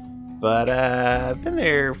 But I've been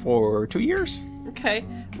there for 2 years. Okay.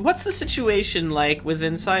 What's the situation like with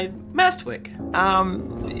inside Mastwick?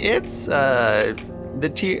 It's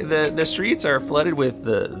the streets are flooded with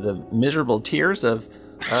the miserable tears of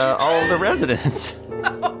all of the residents.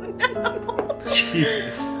 Oh no!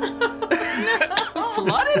 Jesus.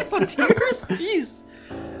 Flooded with tears? Jeez.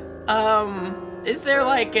 Is there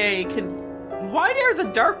like why are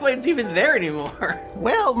the Darkblades even there anymore?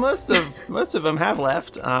 Well, most of them have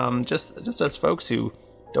left. Just as folks who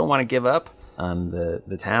don't want to give up on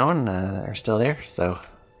the town are still there. So,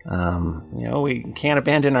 we can't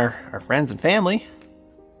abandon our friends and family.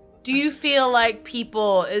 Do you feel like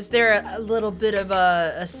is there a little bit of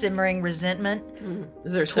a simmering resentment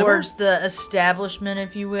Is there towards the establishment,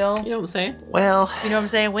 if you will? You know what I'm saying? Well, You know what I'm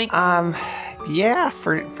saying, Wink? yeah,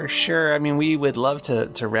 for sure. I mean, we would love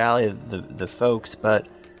to rally the folks, but,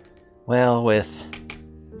 well, with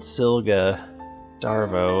Silga,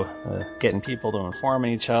 Darvo, getting people to inform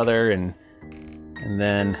each other, and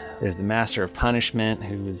then there's the Master of Punishment,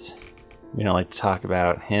 who's, we don't like to talk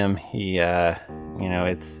about him. He,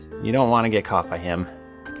 it's, you don't want to get caught by him.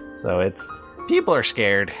 So people are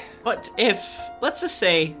scared. But let's just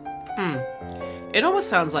say, it almost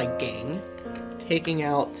sounds like Gang taking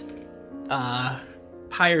out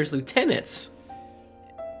Pyre's lieutenants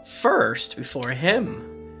first before him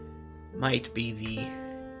might be the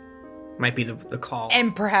call.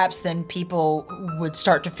 And perhaps then people would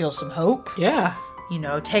start to feel some hope. Yeah.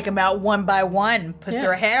 Take them out one by one, put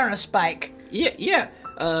their hair on a spike. Yeah.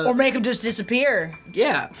 Or make them just disappear.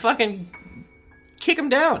 Yeah, fucking kick him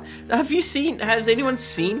down. Has anyone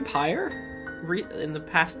seen Pyre in the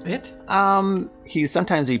past bit?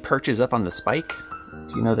 Sometimes he perches up on the spike.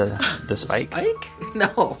 Do you know the spike? Spike?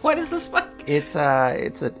 No. What is the spike? It's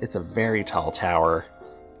a very tall tower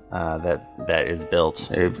that is built.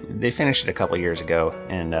 They finished it a couple years ago,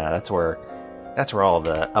 and that's where all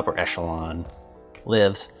the upper echelon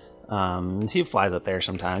lives. He flies up there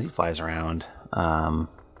sometimes. He flies around.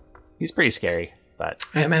 He's pretty scary, but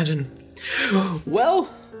I imagine. Well,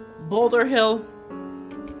 Boulder Hill,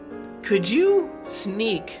 could you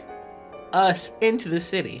sneak us into the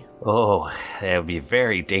city? Oh, that would be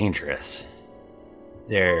very dangerous.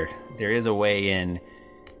 There is a way in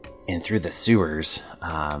through the sewers.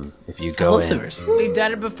 If you go in. Sewers. We've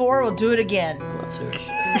done it before. We'll do it again. I love sewers.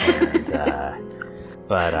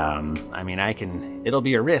 But I mean, it'll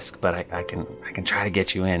be a risk, but I can try to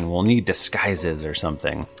get you in. We'll need disguises or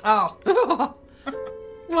something. Oh.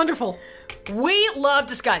 Wonderful. We love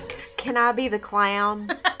disguises. Can I be the clown?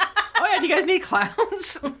 Oh yeah, do you guys need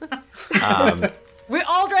clowns? We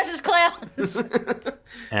all dress as clowns.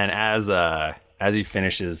 And as he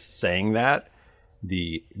finishes saying that,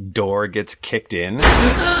 the door gets kicked in,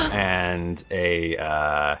 and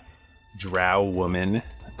a drow woman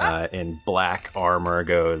in black armor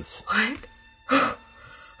goes, "What?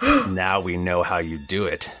 Now we know how you do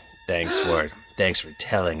it. Thanks for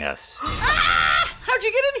telling us." How'd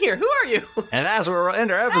you get in here? Who are you? And that's where we'll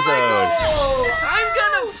end our episode. Oh, I'm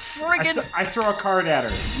gonna friggin' I throw a card at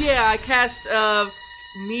her. Yeah, I cast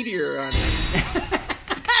meteor on her.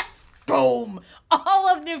 Boom. All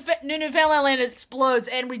of Newfoundland land explodes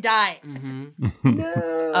and we die. Mm-hmm.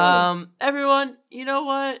 No. Everyone, you know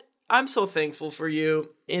what? I'm so thankful for you.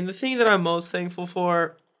 And the thing that I'm most thankful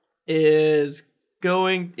for is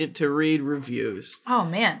going to read reviews. Oh,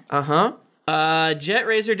 man. Uh-huh. Jet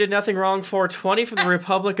Razor did nothing wrong. 420 from the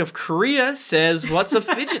Republic of Korea says, "What's a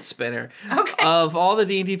fidget spinner?" Okay. Of all the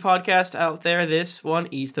D&D podcasts out there, this one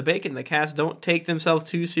eats the bacon. The cast don't take themselves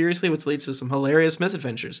too seriously, which leads to some hilarious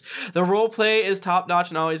misadventures. The roleplay is top-notch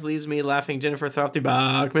and always leaves me laughing. Jennifer Throfty,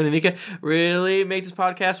 Bachman, and Nika really make this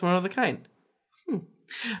podcast one of a kind.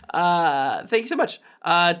 Thank you so much.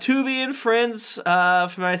 Tubi and Friends from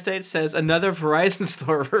the United States says, "Another Verizon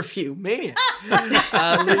Store review. Mania."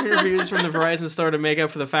 Leaving reviews from the Verizon Store to make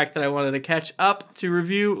up for the fact that I wanted to catch up to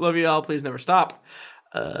review. Love you all. Please never stop.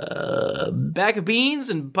 Bag of beans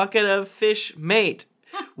and bucket of fish, mate.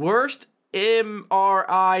 Worst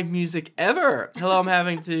MRI music ever. Hello, I'm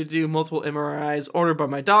having to do multiple MRIs ordered by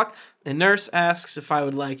my doc. The nurse asks if I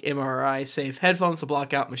would like MRI safe headphones to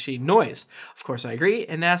block out machine noise. Of course, I agree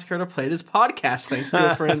and ask her to play this podcast thanks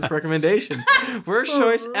to a friend's recommendation. Worst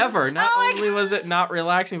choice ever. Not only was it not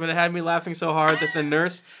relaxing, but it had me laughing so hard that the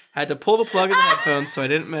nurse had to pull the plug in the headphones so I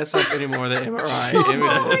didn't mess up any more of the MRI images.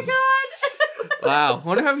 Oh my god. Wow. I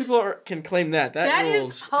wonder how many people can claim that. That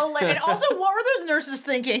rules. is hilarious. And also, what were those nurses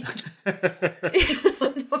thinking? What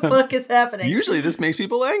the fuck is happening? Usually this makes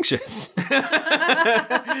people anxious.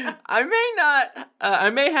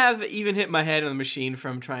 I may have even hit my head on the machine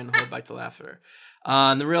from trying to hold back the laughter.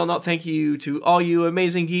 On the real note, thank you to all you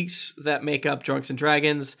amazing geeks that make up Drunks and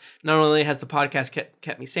Dragons. Not only has the podcast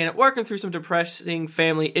kept me sane at work and through some depressing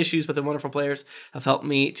family issues, but the wonderful players have helped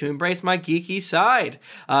me to embrace my geeky side.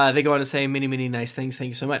 They go on to say many, many nice things. Thank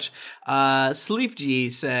you so much. Sleep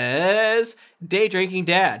G says, Day Drinking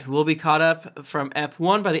Dad will be caught up from Ep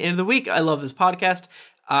 1 by the end of the week. I love this podcast.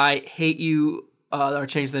 I hate you. Or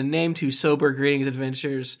change the name to Sober Greetings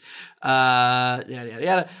Adventures. Yada, yada,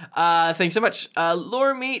 yada. Thanks so much.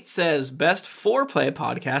 Lore Meat says, best foreplay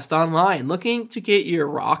podcast online. Looking to get your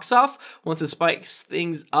rocks off? Want to spikes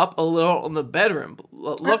things up a little in the bedroom?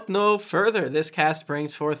 Look no further. This cast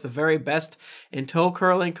brings forth the very best in toe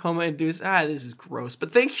curling, coma induced. This is gross,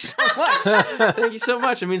 but thank you so much. Thank you so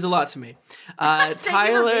much. It means a lot to me.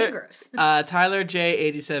 Tyler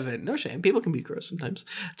J87. No shame. People can be gross sometimes.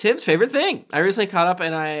 Tim's favorite thing. I recently caught up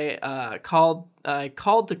and I called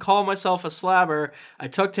to call myself a slabber. I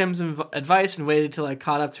took Tim's advice and waited till I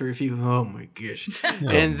caught up to review. Oh my gosh.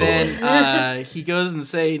 And then he goes and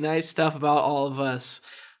say nice stuff about all of us.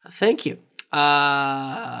 Thank you. The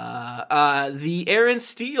Aaron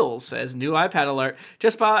Steele says, new iPad alert.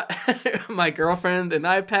 Just bought my girlfriend an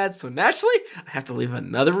iPad, so naturally I have to leave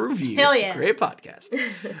another review. Hell yeah. Great podcast.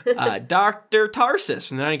 Dr. Tarsus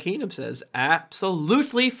from the United Kingdom says,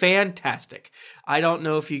 absolutely fantastic. I don't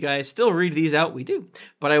know if you guys still read these out. We do.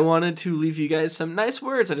 But I wanted to leave you guys some nice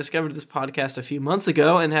words. I discovered this podcast a few months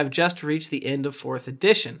ago and have just reached the end of 4th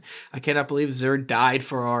edition. I cannot believe Zerd died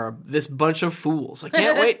for this bunch of fools. I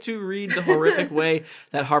can't wait to read the horrific way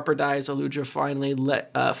that Harper dies. Aludra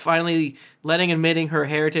finally admitting her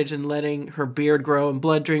heritage and letting her beard grow, and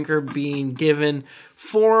Blooddrinker being given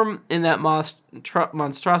form in that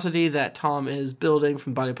monstrosity that Tom is building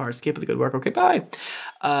from body parts. Keep up the good work. Okay, bye.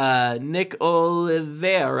 Nick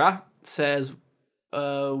Oliveira says,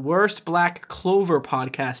 worst Black Clover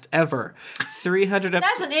podcast ever. 300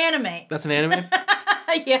 episodes. That's an anime. That's an anime?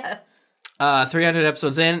 Yeah. 300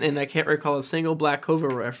 episodes in, and I can't recall a single Black Clover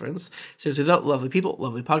reference. Seriously though, lovely people,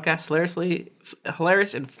 lovely podcast,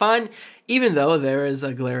 hilarious and fun, even though there is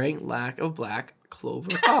a glaring lack of Black Clover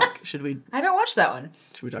talk. I haven't watched that one.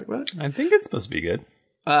 Should we talk about it? I think it's supposed to be good.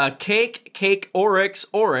 Cake Oryx.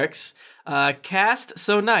 Cast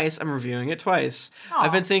so nice, I'm reviewing it twice. Aww.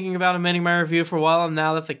 I've been thinking about amending my review for a while, and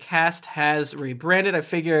now that the cast has rebranded, I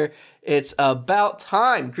figure it's about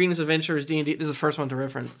time. Greetings Adventures D&D. This is the first one to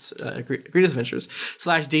reference Greetings Adventures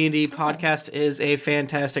 / D&D podcast is a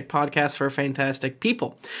fantastic podcast for fantastic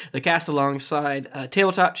people. The cast alongside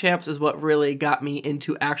Tabletop Champs is what really got me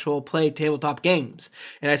into actual play tabletop games,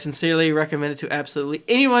 and I sincerely recommend it to absolutely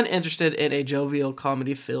anyone interested in a jovial,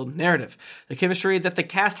 comedy-filled narrative. The chemistry that the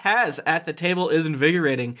cast has at the table is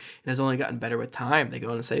invigorating and has only gotten better with time. They go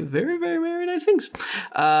on to say very, very, very nice things.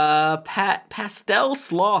 Pastel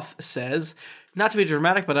Sloth says, not to be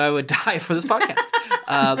dramatic, but I would die for this podcast.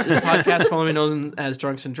 This podcast, formerly known as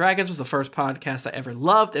Drunks and Dragons, was the first podcast I ever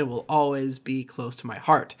loved and will always be close to my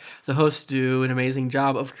heart. The hosts do an amazing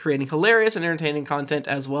job of creating hilarious and entertaining content,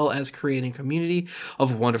 as well as creating a community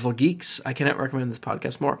of wonderful geeks. I cannot recommend this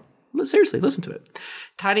podcast more. Seriously, listen to it.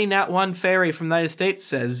 Tiny Nat One Fairy from the United States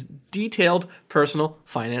says, detailed personal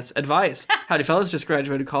finance advice. Howdy fellas, just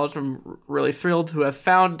graduated college. I'm really thrilled to have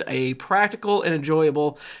found a practical and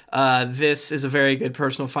enjoyable, this is a very good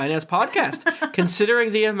personal finance podcast.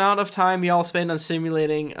 Considering the amount of time y'all spend on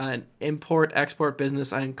simulating an import-export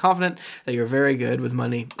business, I am confident that you're very good with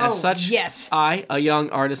money. As such, yes. I, a young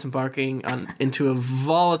artist embarking into a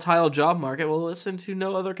volatile job market, will listen to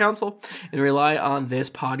no other counsel and rely on this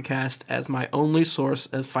podcast as my only source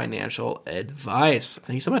of financial advice.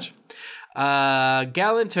 Thank you so much.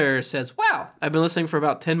 Gallanter says, wow, I've been listening for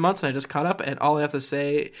about 10 months and I just caught up, and all I have to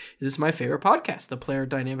say is this is my favorite podcast. The player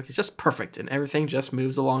dynamic is just perfect and everything just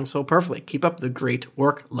moves along so perfectly. Keep up the great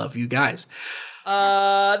work. Love you guys.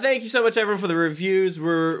 Thank you so much everyone for the reviews.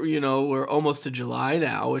 We're almost to July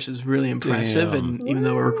now, which is really impressive. Damn. And even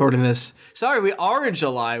though we're recording this, we are in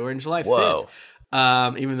July. We're in July 5th. Whoa.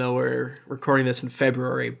 Even though we're recording this in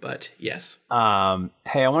February, but yes. Hey,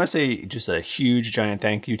 I want to say just a huge, giant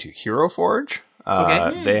thank you to Hero Forge.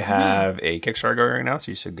 Okay. They have a Kickstarter going right now,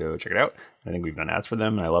 so you should go check it out. I think we've done ads for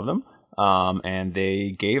them, and I love them. And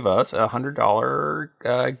they gave us a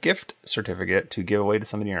 $100 gift certificate to give away to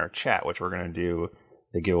somebody in our chat, which we're going to do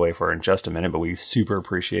the giveaway for in just a minute. But we super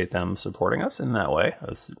appreciate them supporting us in that way.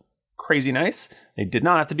 That's crazy nice. They did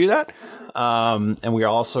not have to do that. And we are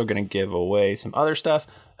also going to give away some other stuff.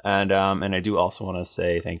 And I do also want to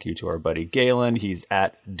say thank you to our buddy Galen. He's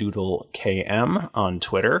at DoodleKM on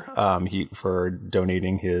Twitter for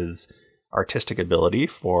donating his artistic ability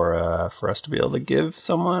for us to be able to give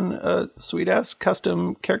someone a sweet-ass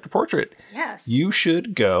custom character portrait. Yes. You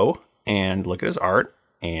should go and look at his art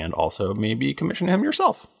and also maybe commission him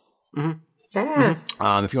yourself. Mm-hmm. Yeah.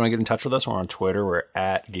 If you want to get in touch with us, we're on Twitter. We're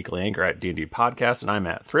at Geekly Inc. or at D&D Podcast, and I'm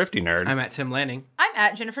at Thrifty Nerd. I'm at Tim Lanning. I'm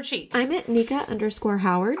at Jennifer Cheek. I'm at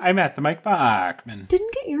Nika_Howard. I'm at the Mike Bachman.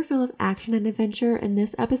 Didn't get your fill of action and adventure in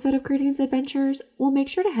this episode of Greetings Adventures? Well, make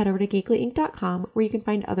sure to head over to geeklyinc.com where you can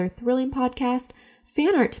find other thrilling podcasts,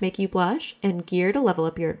 fan art to make you blush, and gear to level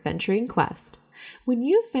up your adventuring quest. When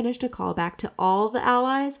you've finished a callback to all the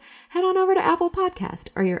allies, head on over to Apple Podcast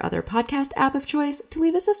or your other podcast app of choice to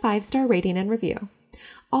leave us a 5-star rating and review.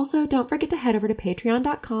 Also, don't forget to head over to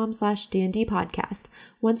patreon.com/D&D podcast.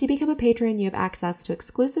 Once you become a patron, you have access to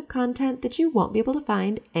exclusive content that you won't be able to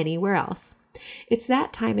find anywhere else. It's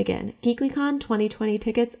that time again. GeeklyCon 2020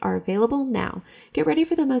 tickets are available now. Get ready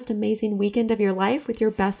for the most amazing weekend of your life with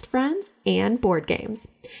your best friends and board games.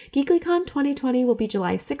 GeeklyCon 2020 will be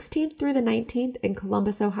July 16th through the 19th in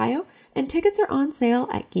Columbus, Ohio, and tickets are on sale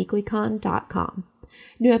at geeklycon.com.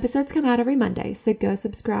 New episodes come out every Monday, so go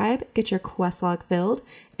subscribe, get your quest log filled,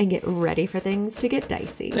 and get ready for things to get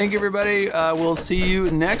dicey. Thank you, everybody. We'll see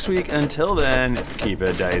you next week. Until then, keep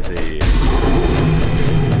it dicey.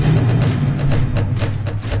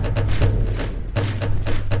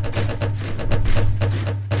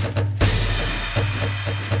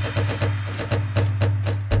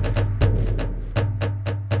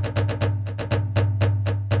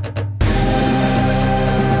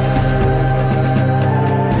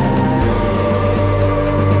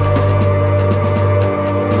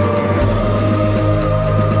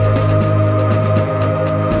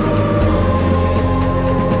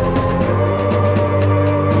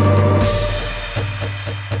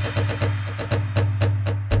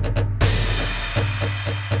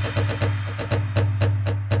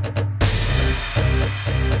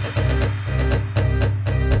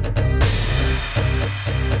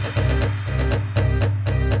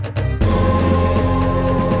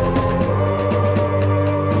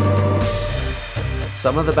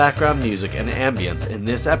 Some of the background music and ambience in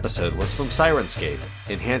this episode was from Syrinscape.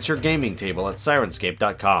 Enhance your gaming table at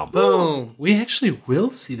Syrinscape.com. Boom. We actually will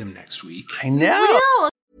see them next week. I know.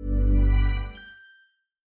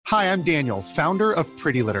 Hi, I'm Daniel, founder of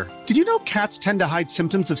Pretty Litter. Did you know cats tend to hide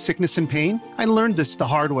symptoms of sickness and pain? I learned this the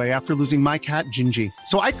hard way after losing my cat, Gingy.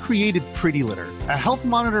 So I created Pretty Litter, a health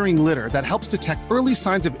monitoring litter that helps detect early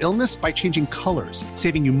signs of illness by changing colors,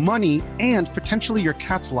 saving you money and potentially your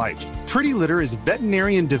cat's life. Pretty Litter is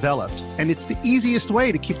veterinarian developed, and it's the easiest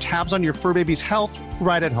way to keep tabs on your fur baby's health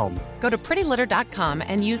right at home. Go to prettylitter.com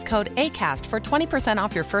and use code ACAST for 20%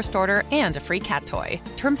 off your first order and a free cat toy.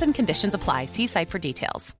 Terms and conditions apply. See site for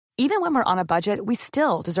details. Even when we're on a budget, we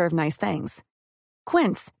still deserve nice things.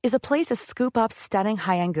 Quince is a place to scoop up stunning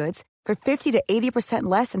high-end goods for 50 to 80%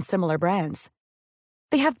 less than similar brands.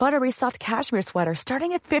 They have buttery soft cashmere sweaters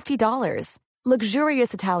starting at $50,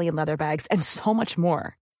 luxurious Italian leather bags, and so much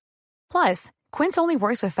more. Plus, Quince only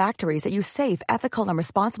works with factories that use safe, ethical, and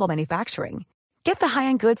responsible manufacturing. Get the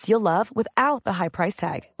high-end goods you'll love without the high price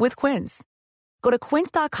tag with Quince. Go to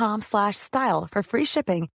quince.com/style for free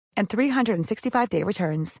shipping and 365-day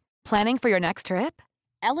returns. Planning for your next trip?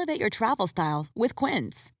 Elevate your travel style with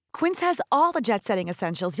Quince. Quince has all the jet-setting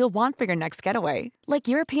essentials you'll want for your next getaway, like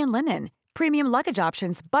European linen, premium luggage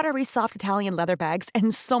options, buttery soft Italian leather bags,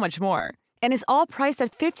 and so much more. And is all priced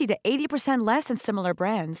at 50 to 80% less than similar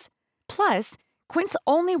brands. Plus, Quince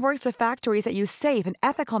only works with factories that use safe and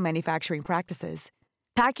ethical manufacturing practices.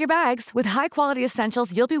 Pack your bags with high-quality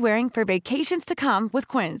essentials you'll be wearing for vacations to come with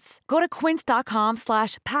Quince. Go to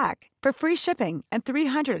quince.com/pack for free shipping and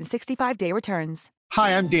 365-day returns.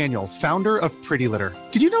 Hi, I'm Daniel, founder of Pretty Litter.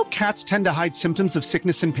 Did you know cats tend to hide symptoms of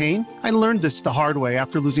sickness and pain? I learned this the hard way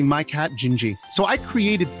after losing my cat, Gingy. So I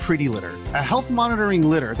created Pretty Litter, a health monitoring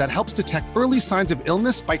litter that helps detect early signs of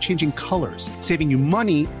illness by changing colors, saving you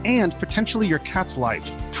money and potentially your cat's life.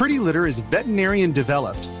 Pretty Litter is veterinarian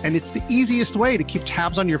developed, and it's the easiest way to keep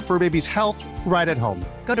tabs on your fur baby's health right at home.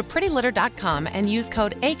 Go to prettylitter.com and use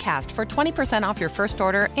code ACAST for 20% off your first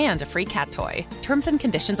order and a free cat toy. Terms and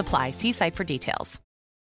conditions apply. See site for details.